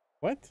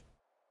 What?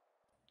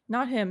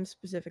 Not him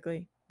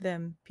specifically,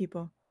 them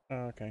people.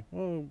 Okay.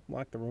 Well,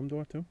 lock the room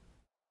door too.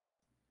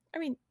 I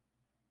mean,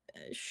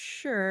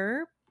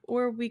 sure.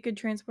 Or we could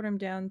transport him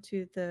down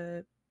to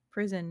the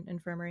prison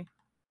infirmary.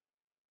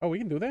 Oh, we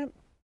can do that?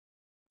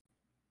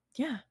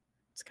 Yeah,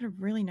 it's got a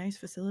really nice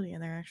facility in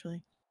there,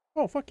 actually.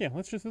 Oh, fuck yeah.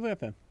 Let's just do that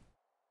then.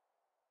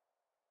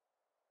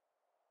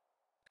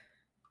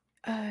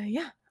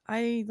 Yeah.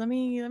 Let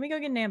me go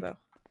get Nambo.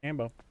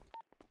 Ambo.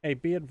 Hey,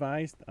 be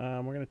advised.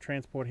 We're gonna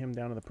transport him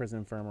down to the prison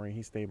infirmary.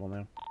 He's stable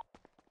now.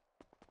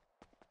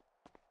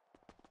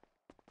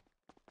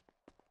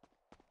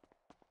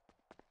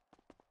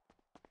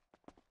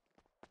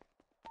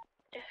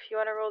 If you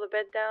want to roll the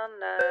bed down,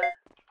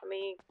 let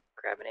me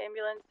grab an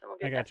ambulance and we'll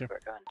I get got you.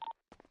 that going.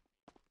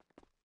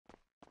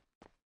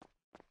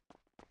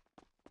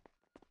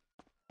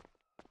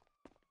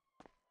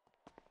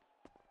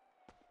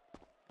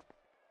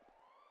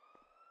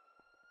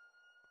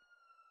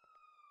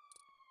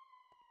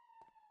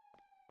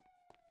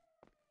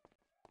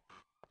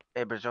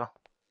 Hey, Bridgel.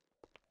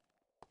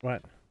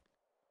 What?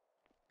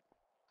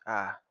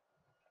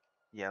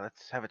 Yeah,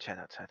 let's have a chat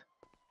outside.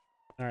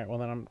 All right. Well,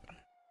 then I'm.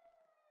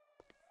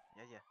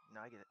 Yeah.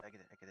 No, I get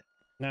it.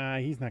 Nah,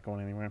 he's not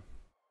going anywhere.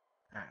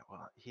 Alright,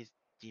 well, he's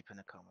deep in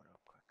a coma real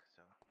quick,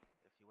 so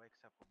if he wakes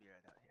up, we'll be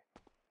right out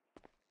here.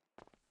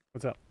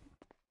 What's up?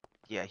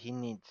 Yeah, he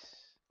needs.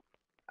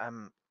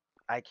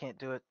 I can't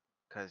do it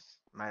because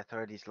my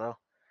authority's low.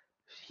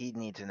 He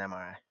needs an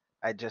MRI.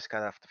 I just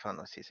got off the phone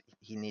with Cecil.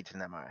 He needs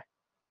an MRI.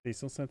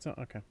 Cecil said so?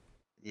 Okay.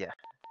 Yeah.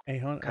 Hey,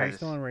 hon, are you 'Cause-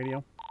 still on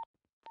radio?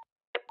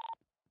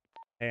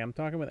 Hey, I'm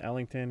talking with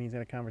Ellington. He's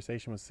had a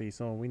conversation with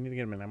Cecil. We need to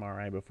get him an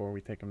MRI before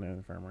we take him to the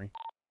infirmary.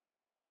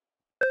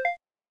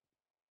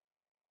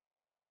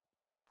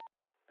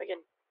 We can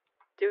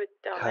do it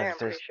down there, I'm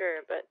pretty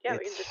sure. But yeah,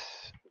 we can just.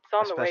 It's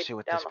on the way especially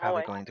with down this the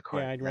probably hallway. going to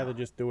court. Yeah, I'd rather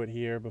just do it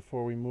here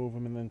before we move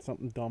him and then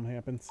something dumb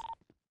happens.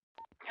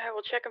 Alright,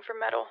 we'll check him for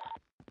metal.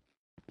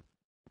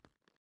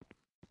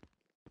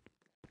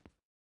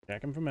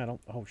 Check him for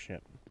metal. Oh,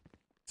 shit.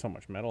 So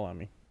much metal on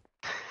me.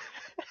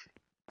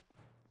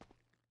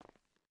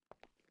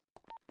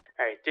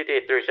 Alright,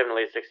 23837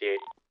 late 68.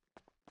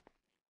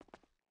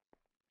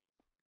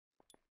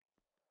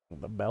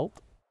 The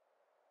belt?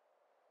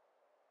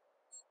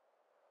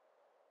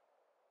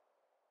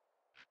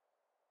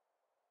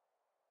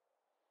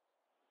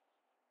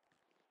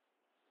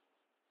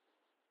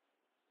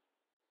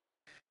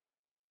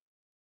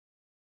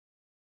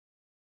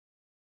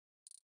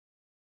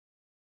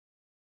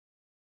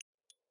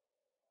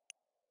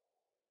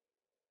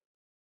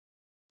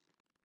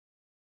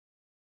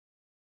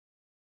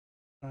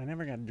 Oh, I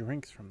never got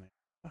drinks from there.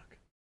 Fuck.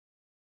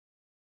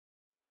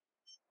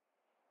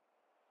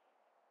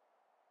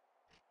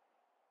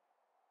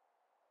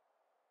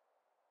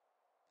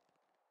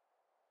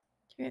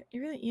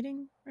 You're really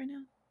eating right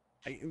now?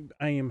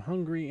 I am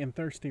hungry and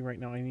thirsty right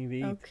now. I need to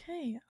eat.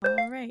 Okay,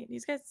 all right.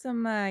 He's got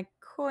some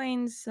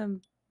coins,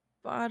 some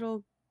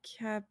bottle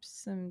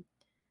caps, some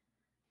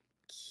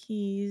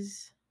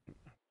keys.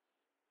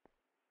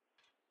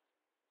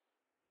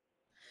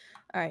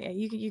 All right, yeah,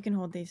 you can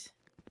hold these.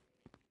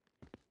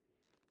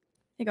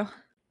 Here you go.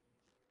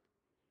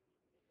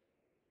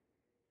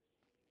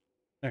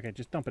 Okay,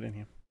 just dump it in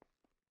here.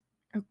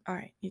 Oh, all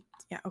right.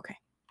 Yeah, okay.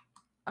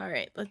 All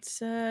right,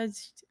 let's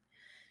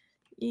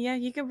yeah,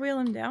 you can wheel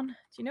him down. Do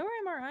you know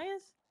where MRI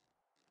is?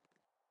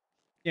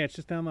 Yeah, it's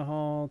just down the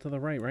hall to the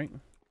right, right?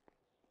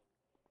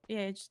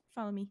 Yeah, just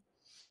follow me.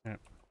 Yeah.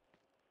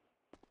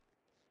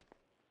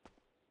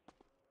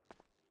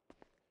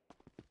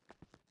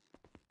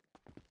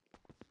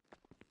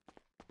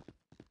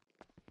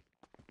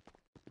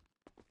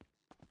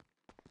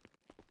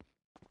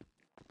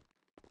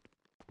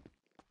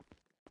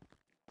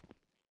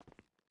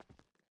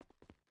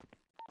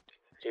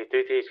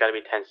 G3T's got to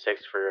be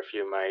 10-6 for a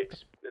few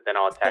mics. Then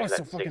I'll attach so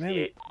that to fucking 68.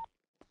 heavy.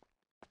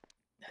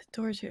 The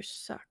doors here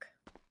suck.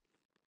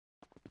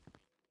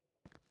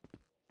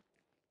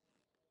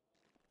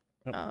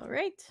 Oh. All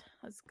right,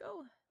 let's go.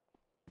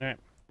 All right.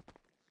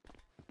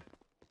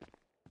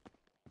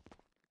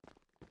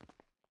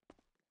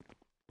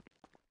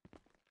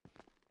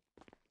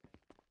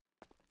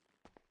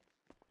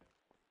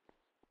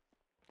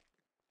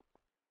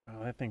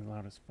 Oh, that thing's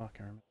loud as fuck,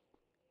 I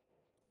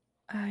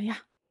remember. Yeah.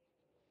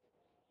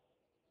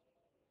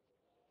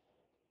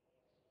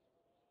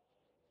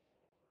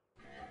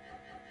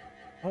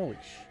 Holy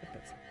shit,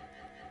 that's...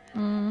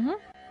 Mm-hmm.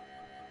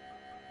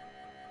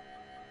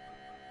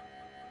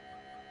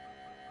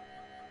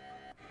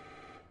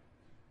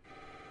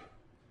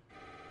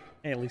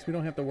 Hey, at least we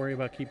don't have to worry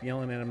about keep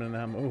yelling at him and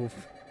not move.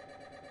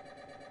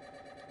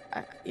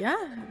 Yeah,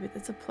 I mean,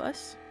 that's a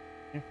plus.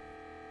 Yeah.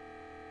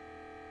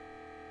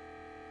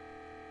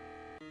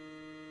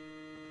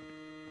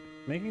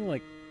 Making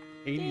like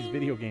 80s Ding.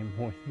 video game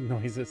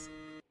noises.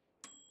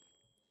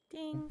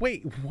 Ding.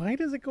 Wait, why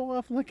does it go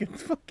off like a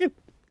fucking...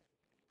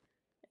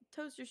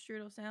 Toaster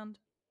strudel sound.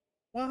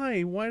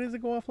 Why? Why does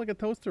it go off like a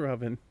toaster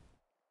oven?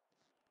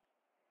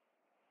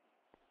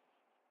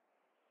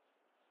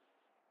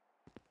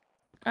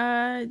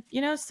 You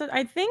know, so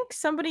I think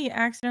somebody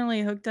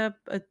accidentally hooked up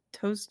a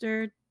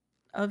toaster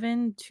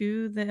oven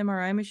to the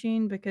MRI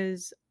machine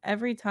because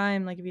every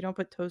time, like, if you don't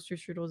put toaster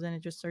strudels in,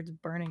 it just starts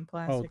burning Oh,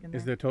 plastic in there.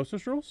 is there toaster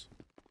strudels?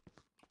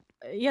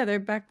 Yeah, they're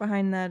back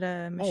behind that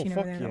machine Oh,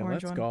 fuck over there, yeah, the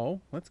orange let's one.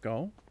 go. Let's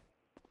go.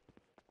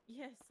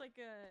 Yeah, it's like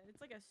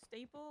a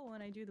staple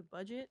when I do the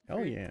budget Hell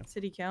for yeah.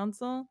 city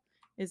council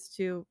is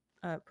to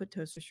put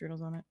toaster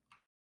strudels on it.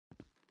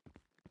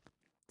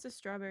 It's the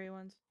strawberry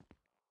ones.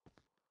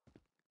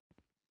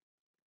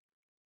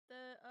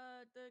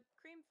 The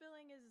cream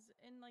filling is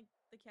in like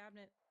the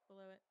cabinet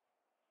below it.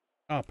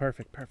 Oh,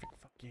 perfect, perfect.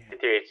 Fuck yeah.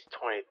 It's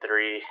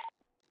 23.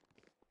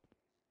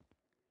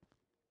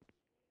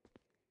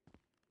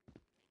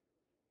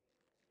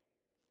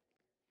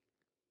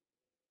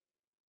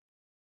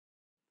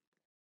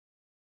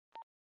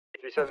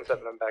 Three seven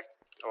seven. I'm back.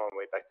 I'm on my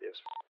way back to you.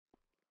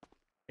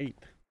 8.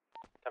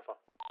 10-4.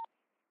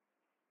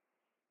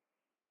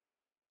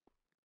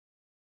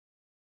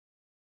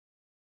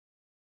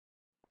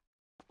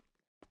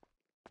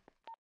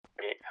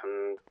 Okay,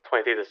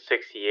 23 to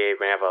 68.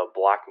 We're gonna have a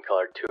black and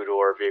colored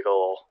 2-door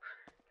vehicle,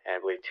 and I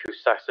believe 2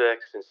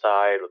 suspects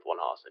inside with 1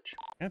 hostage.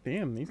 God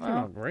damn, these came Well.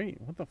 out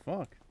great. What the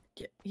fuck?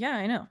 Yeah,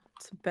 I know.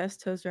 It's the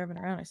best toaster I've been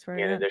around, I swear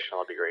to In God. addition,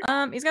 I'll be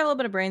great. He's got a little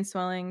bit of brain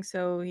swelling,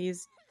 so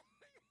he's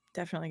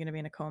definitely going to be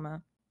in a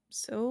coma.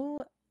 So,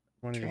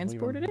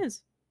 transport it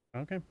is.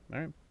 Okay,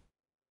 alright.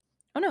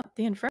 Oh no,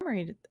 the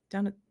infirmary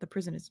down at the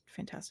prison is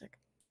fantastic.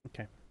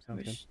 Okay,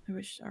 sounds good. I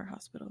wish our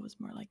hospital was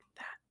more like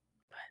that.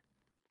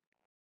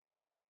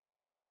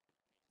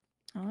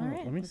 But all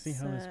right, let me see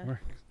how this let's,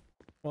 works.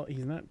 Well,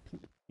 he's not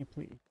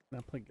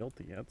not pled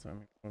guilty yet, so I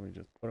mean, let me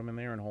just put him in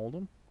there and hold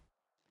him.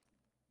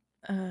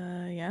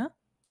 Yeah.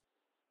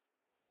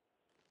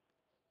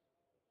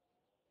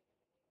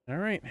 All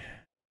right.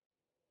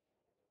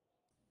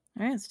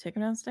 All right, let's take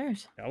him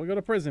downstairs. Now we go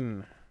to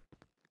prison.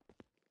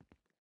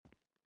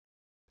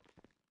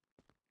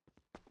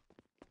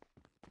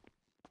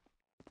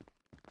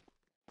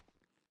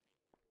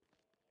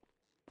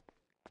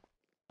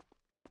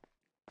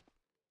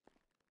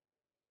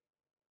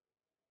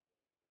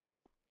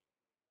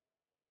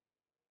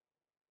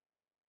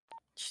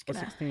 Just gonna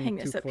 16, hang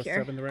this up here.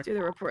 247 direct. Do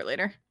the report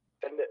later.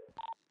 Send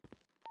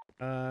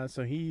it.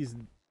 So he's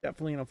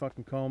definitely in a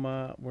fucking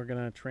coma. We're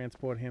gonna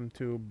transport him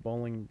to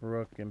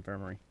Bolingbrook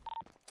Infirmary.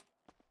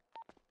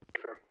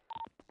 Sure.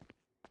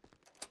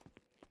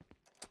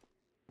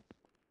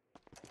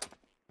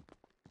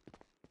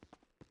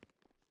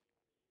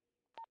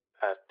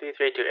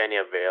 3-3 to any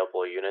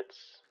available units.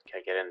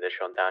 Can I get an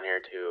additional down here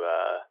to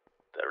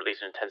the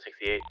release in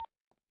 1068?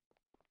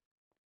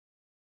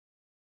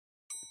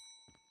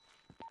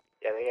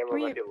 Yeah, I think Were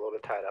everyone might you- be a little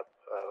bit tied up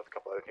with a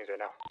couple other things right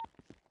now.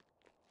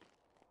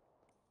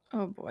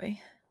 Oh boy.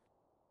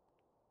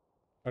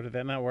 Oh, did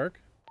that not work?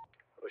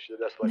 Wish you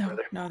the best of luck, No,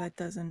 brother. no, that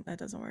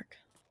doesn't work.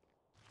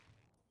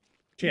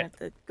 Shit. You have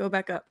to go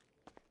back up.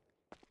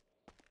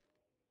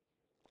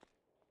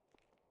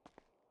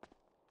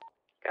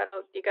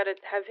 You gotta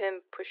have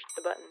him push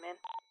the button, man.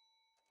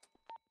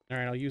 All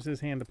right, I'll use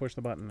his hand to push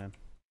the button then.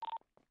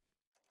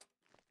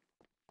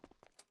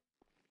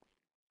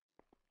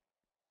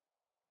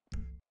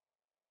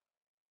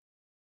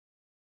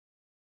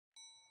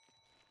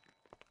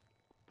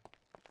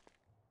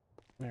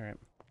 All right.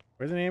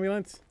 Where's an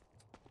ambulance?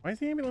 Why is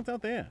the ambulance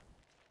out there?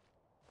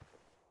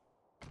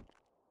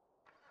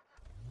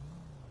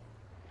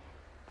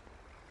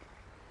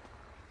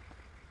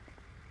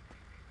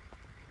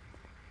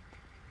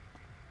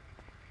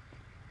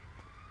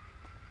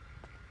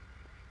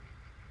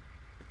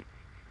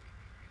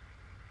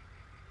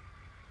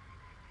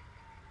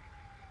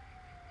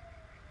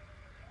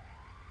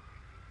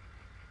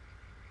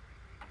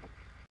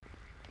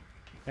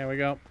 There we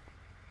go.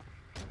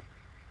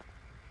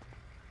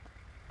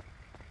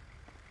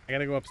 I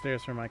gotta go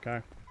upstairs for my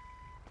car.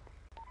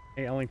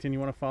 Hey, Ellington, you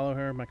want to follow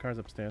her? My car's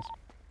upstairs.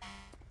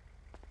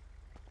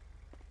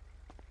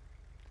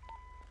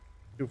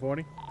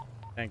 240?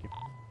 Thank you.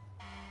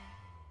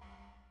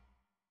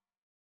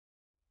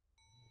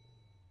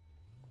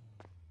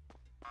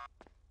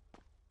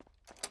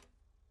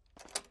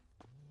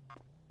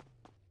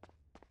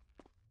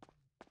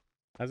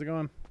 How's it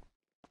going?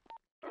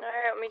 Alright,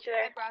 I'll meet you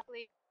there.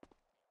 Broccoli.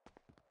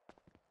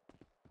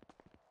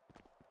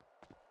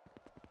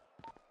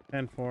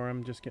 10-4,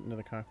 I'm just getting to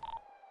the car.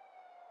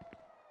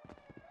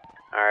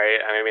 Alright,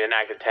 I'm gonna be an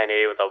active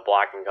 10-8 with a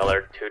black and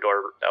colored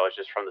two-door that was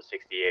just from the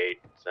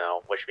 68,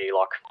 so wish me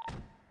luck.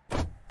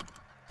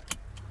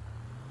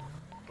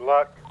 Good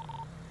luck.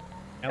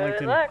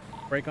 Ellington, luck.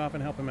 break off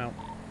and help him out.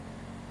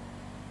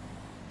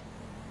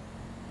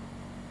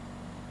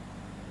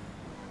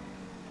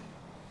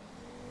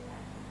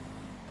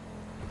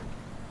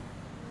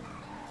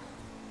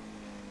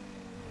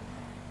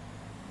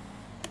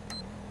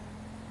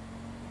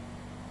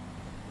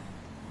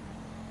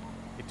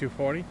 Hey,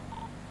 240?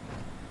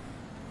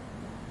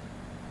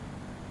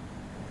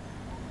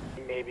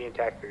 He may be in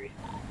TAC 3.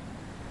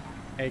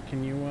 Hey,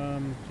 can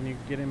you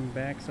get him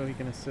back so he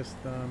can assist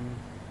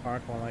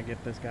Park while I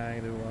get this guy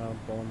to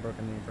Bolingbrook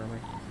in the infirmary?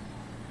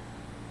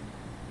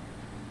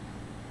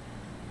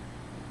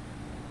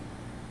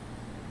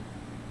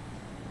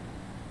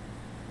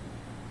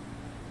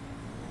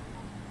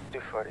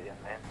 $240,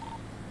 man.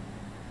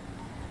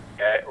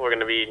 Okay, we're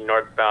gonna be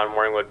northbound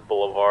Morningwood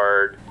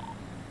Boulevard,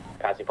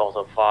 passing Pulse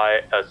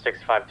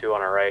 652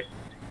 on our right.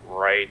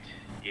 Right,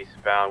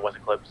 eastbound West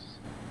Eclipse.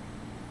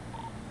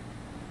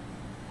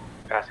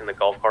 Passing the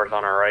golf carts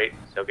on our right,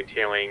 so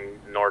continuing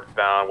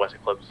northbound West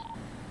Eclipse.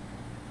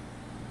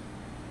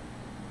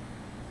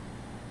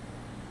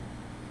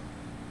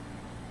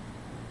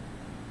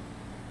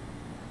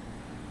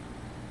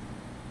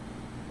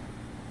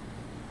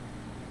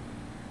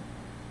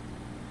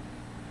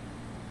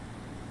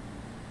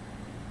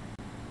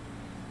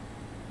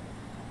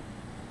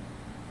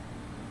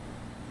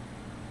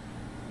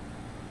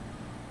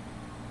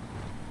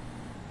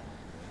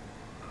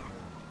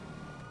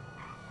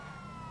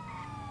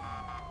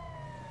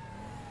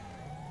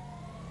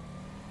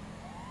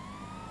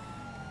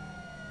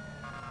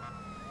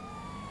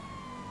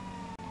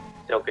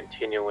 Still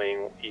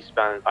continuing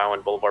eastbound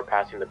Island Boulevard,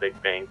 passing the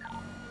Big Bank.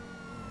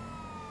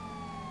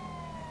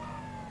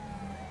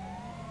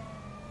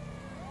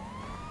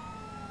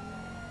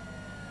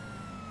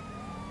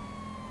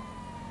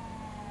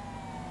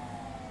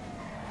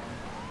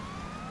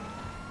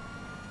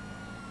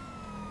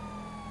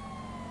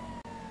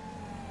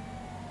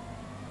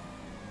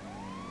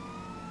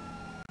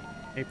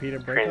 Hey, Peter,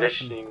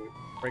 Transitioning.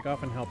 break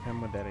off and help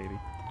him with that 80.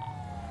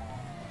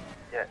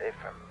 Yeah,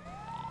 A-firm.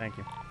 Thank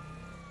you.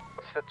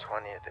 What's the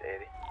 20 at the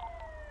 80?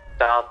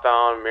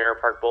 Southbound Mirror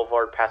Park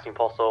Boulevard, passing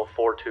Pulso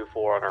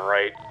 424 on our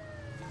right.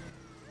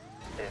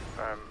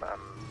 A-firm,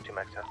 2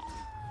 max out.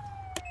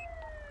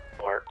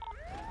 Or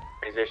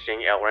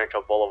transitioning El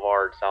Rancho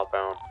Boulevard,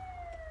 southbound.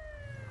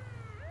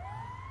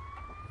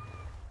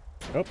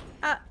 Oh,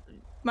 I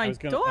My was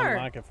gonna door.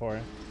 unlock it for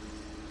you.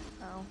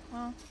 Oh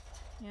well,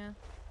 yeah.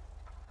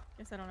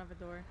 Guess I don't have a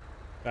door.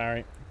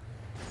 Sorry.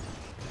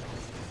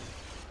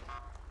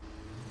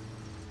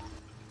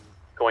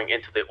 Going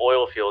into the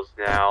oil fields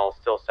now,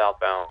 still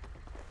southbound.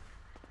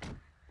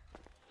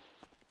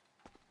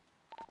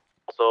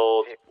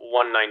 Also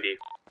 190.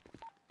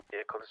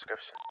 Vehicle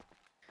description.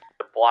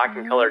 The black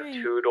and colored Alright.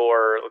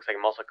 two-door looks like a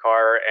muscle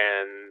car,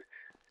 and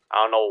I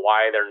don't know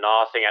why they're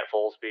nosing at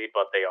full speed,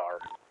 but they are.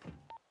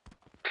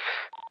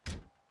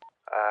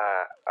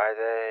 Are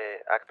they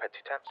occupied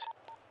 2 times?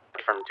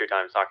 From 2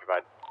 times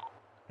occupied.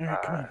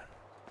 Alright, come on.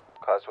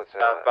 Cause what's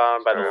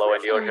Southbound by the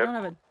low-end Unfortunately, we dealership. don't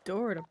have a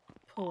door to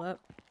pull up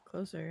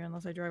closer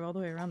unless I drive all the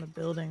way around the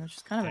building, which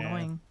is kind of Yeah.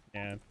 annoying.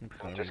 Yeah.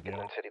 I'm just getting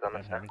in city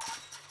limits now.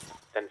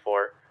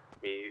 10-4.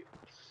 Be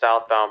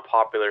southbound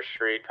Popular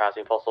Street,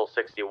 passing postal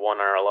 61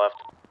 on our left.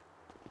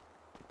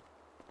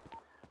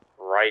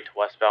 Right,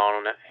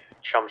 westbound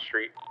Chum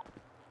Street.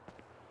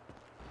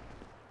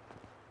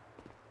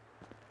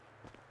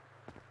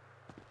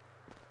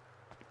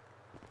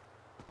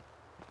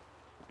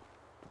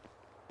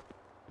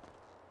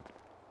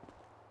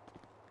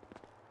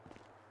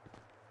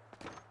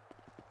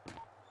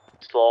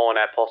 Slowing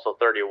at postal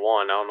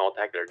 31, I don't know what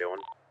the heck they're doing.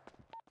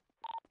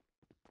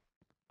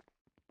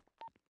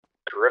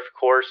 Drift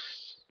course.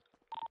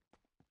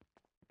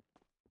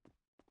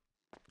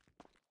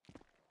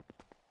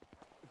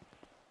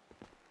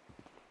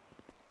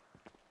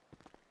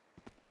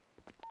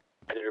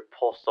 I did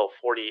postal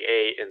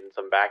 48 in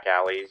some back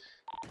alleys.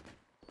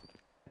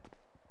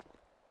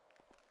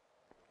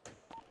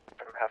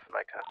 From half of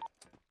my car.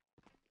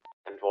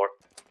 And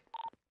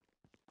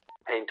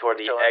heading toward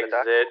the Still in the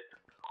dock? exit.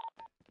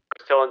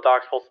 Still in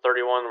docks, postal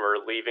 31. We're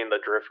leaving the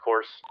drift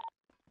course.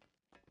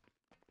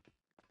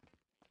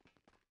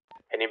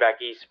 Heading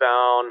back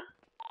eastbound.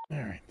 All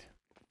right.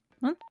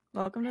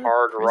 Welcome to the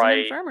Hard prison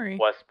right, infirmary.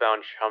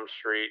 westbound Chum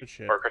Street, Good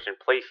shit. or Christian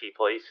Placey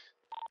Place.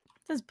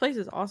 This place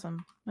is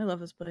awesome. I love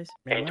this place.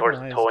 Man, Heading I'm not towards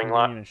gonna the lie, it's towing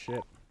lot. convenient as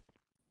shit.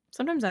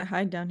 Sometimes I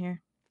hide down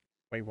here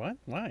Wait, what?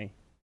 Why?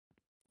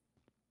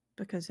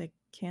 because I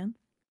can.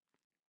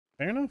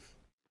 Fair enough.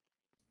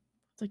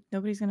 It's like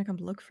nobody's gonna come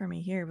look for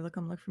me here, but they'll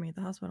come look for me at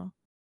the hospital.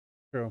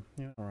 True.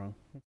 You're not wrong.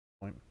 That's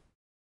the point.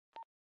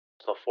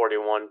 So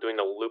 41 doing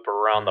the loop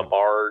around the Alright.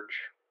 barge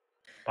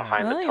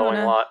behind Well, the you towing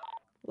wanna lot.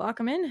 lock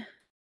him in?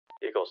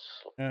 Vehicles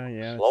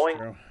Yeah, slowing.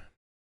 that's true.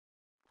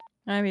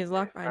 I mean, he's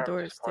locked behind I'm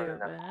doors just pointing too,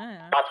 but out. I don't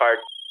know. Shots fired.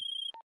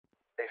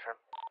 Stay firm.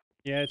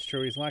 Yeah, it's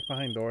true. He's locked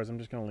behind doors. I'm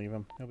just gonna leave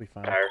him. He'll be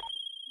fine. Fired.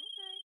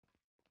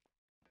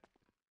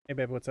 Hey,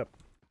 babe, what's up?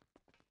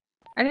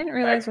 I didn't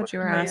realize what you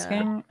were Yeah.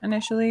 asking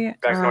initially.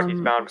 Back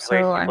northeastbound, So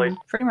Placey I'm Place.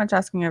 pretty much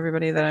asking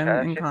everybody that I'm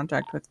in Okay.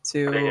 contact with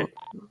Okay. to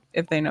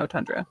if they know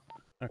Tundra.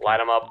 Okay. Light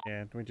him up.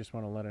 Yeah, we just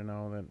want to let her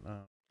know that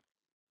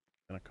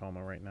he's in a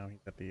coma right now.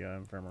 He's at the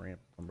infirmary at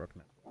Bolingbrook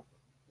now.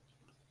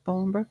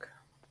 Bolingbrook?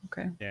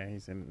 Okay. Yeah,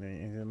 he's in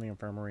the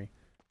infirmary.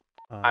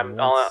 I'm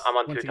on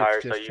once two he gets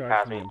tires, so you discharged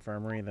pass from the me.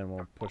 infirmary, then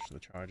we'll push the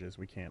charges.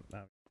 We can't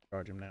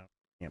charge him now.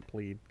 Can't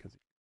plead because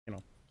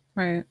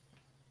Right.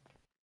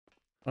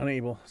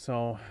 unable.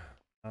 So,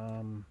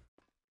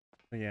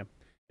 but yeah,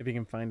 if you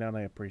can find out,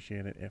 I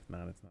appreciate it. If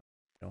not, it's not.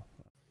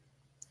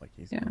 Like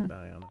he's gonna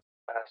die on it.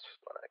 Fast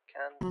when I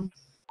can.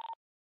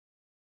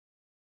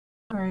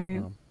 All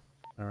right.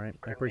 All right,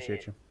 I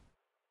appreciate you.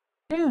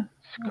 Yeah,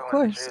 Just of going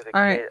course. through the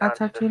All right, gate I'll onto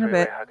talk the to you in a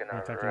freeway, bit. hugging I'll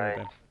our talk to you in a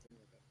right.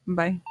 bit.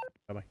 Bye.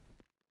 Bye bye.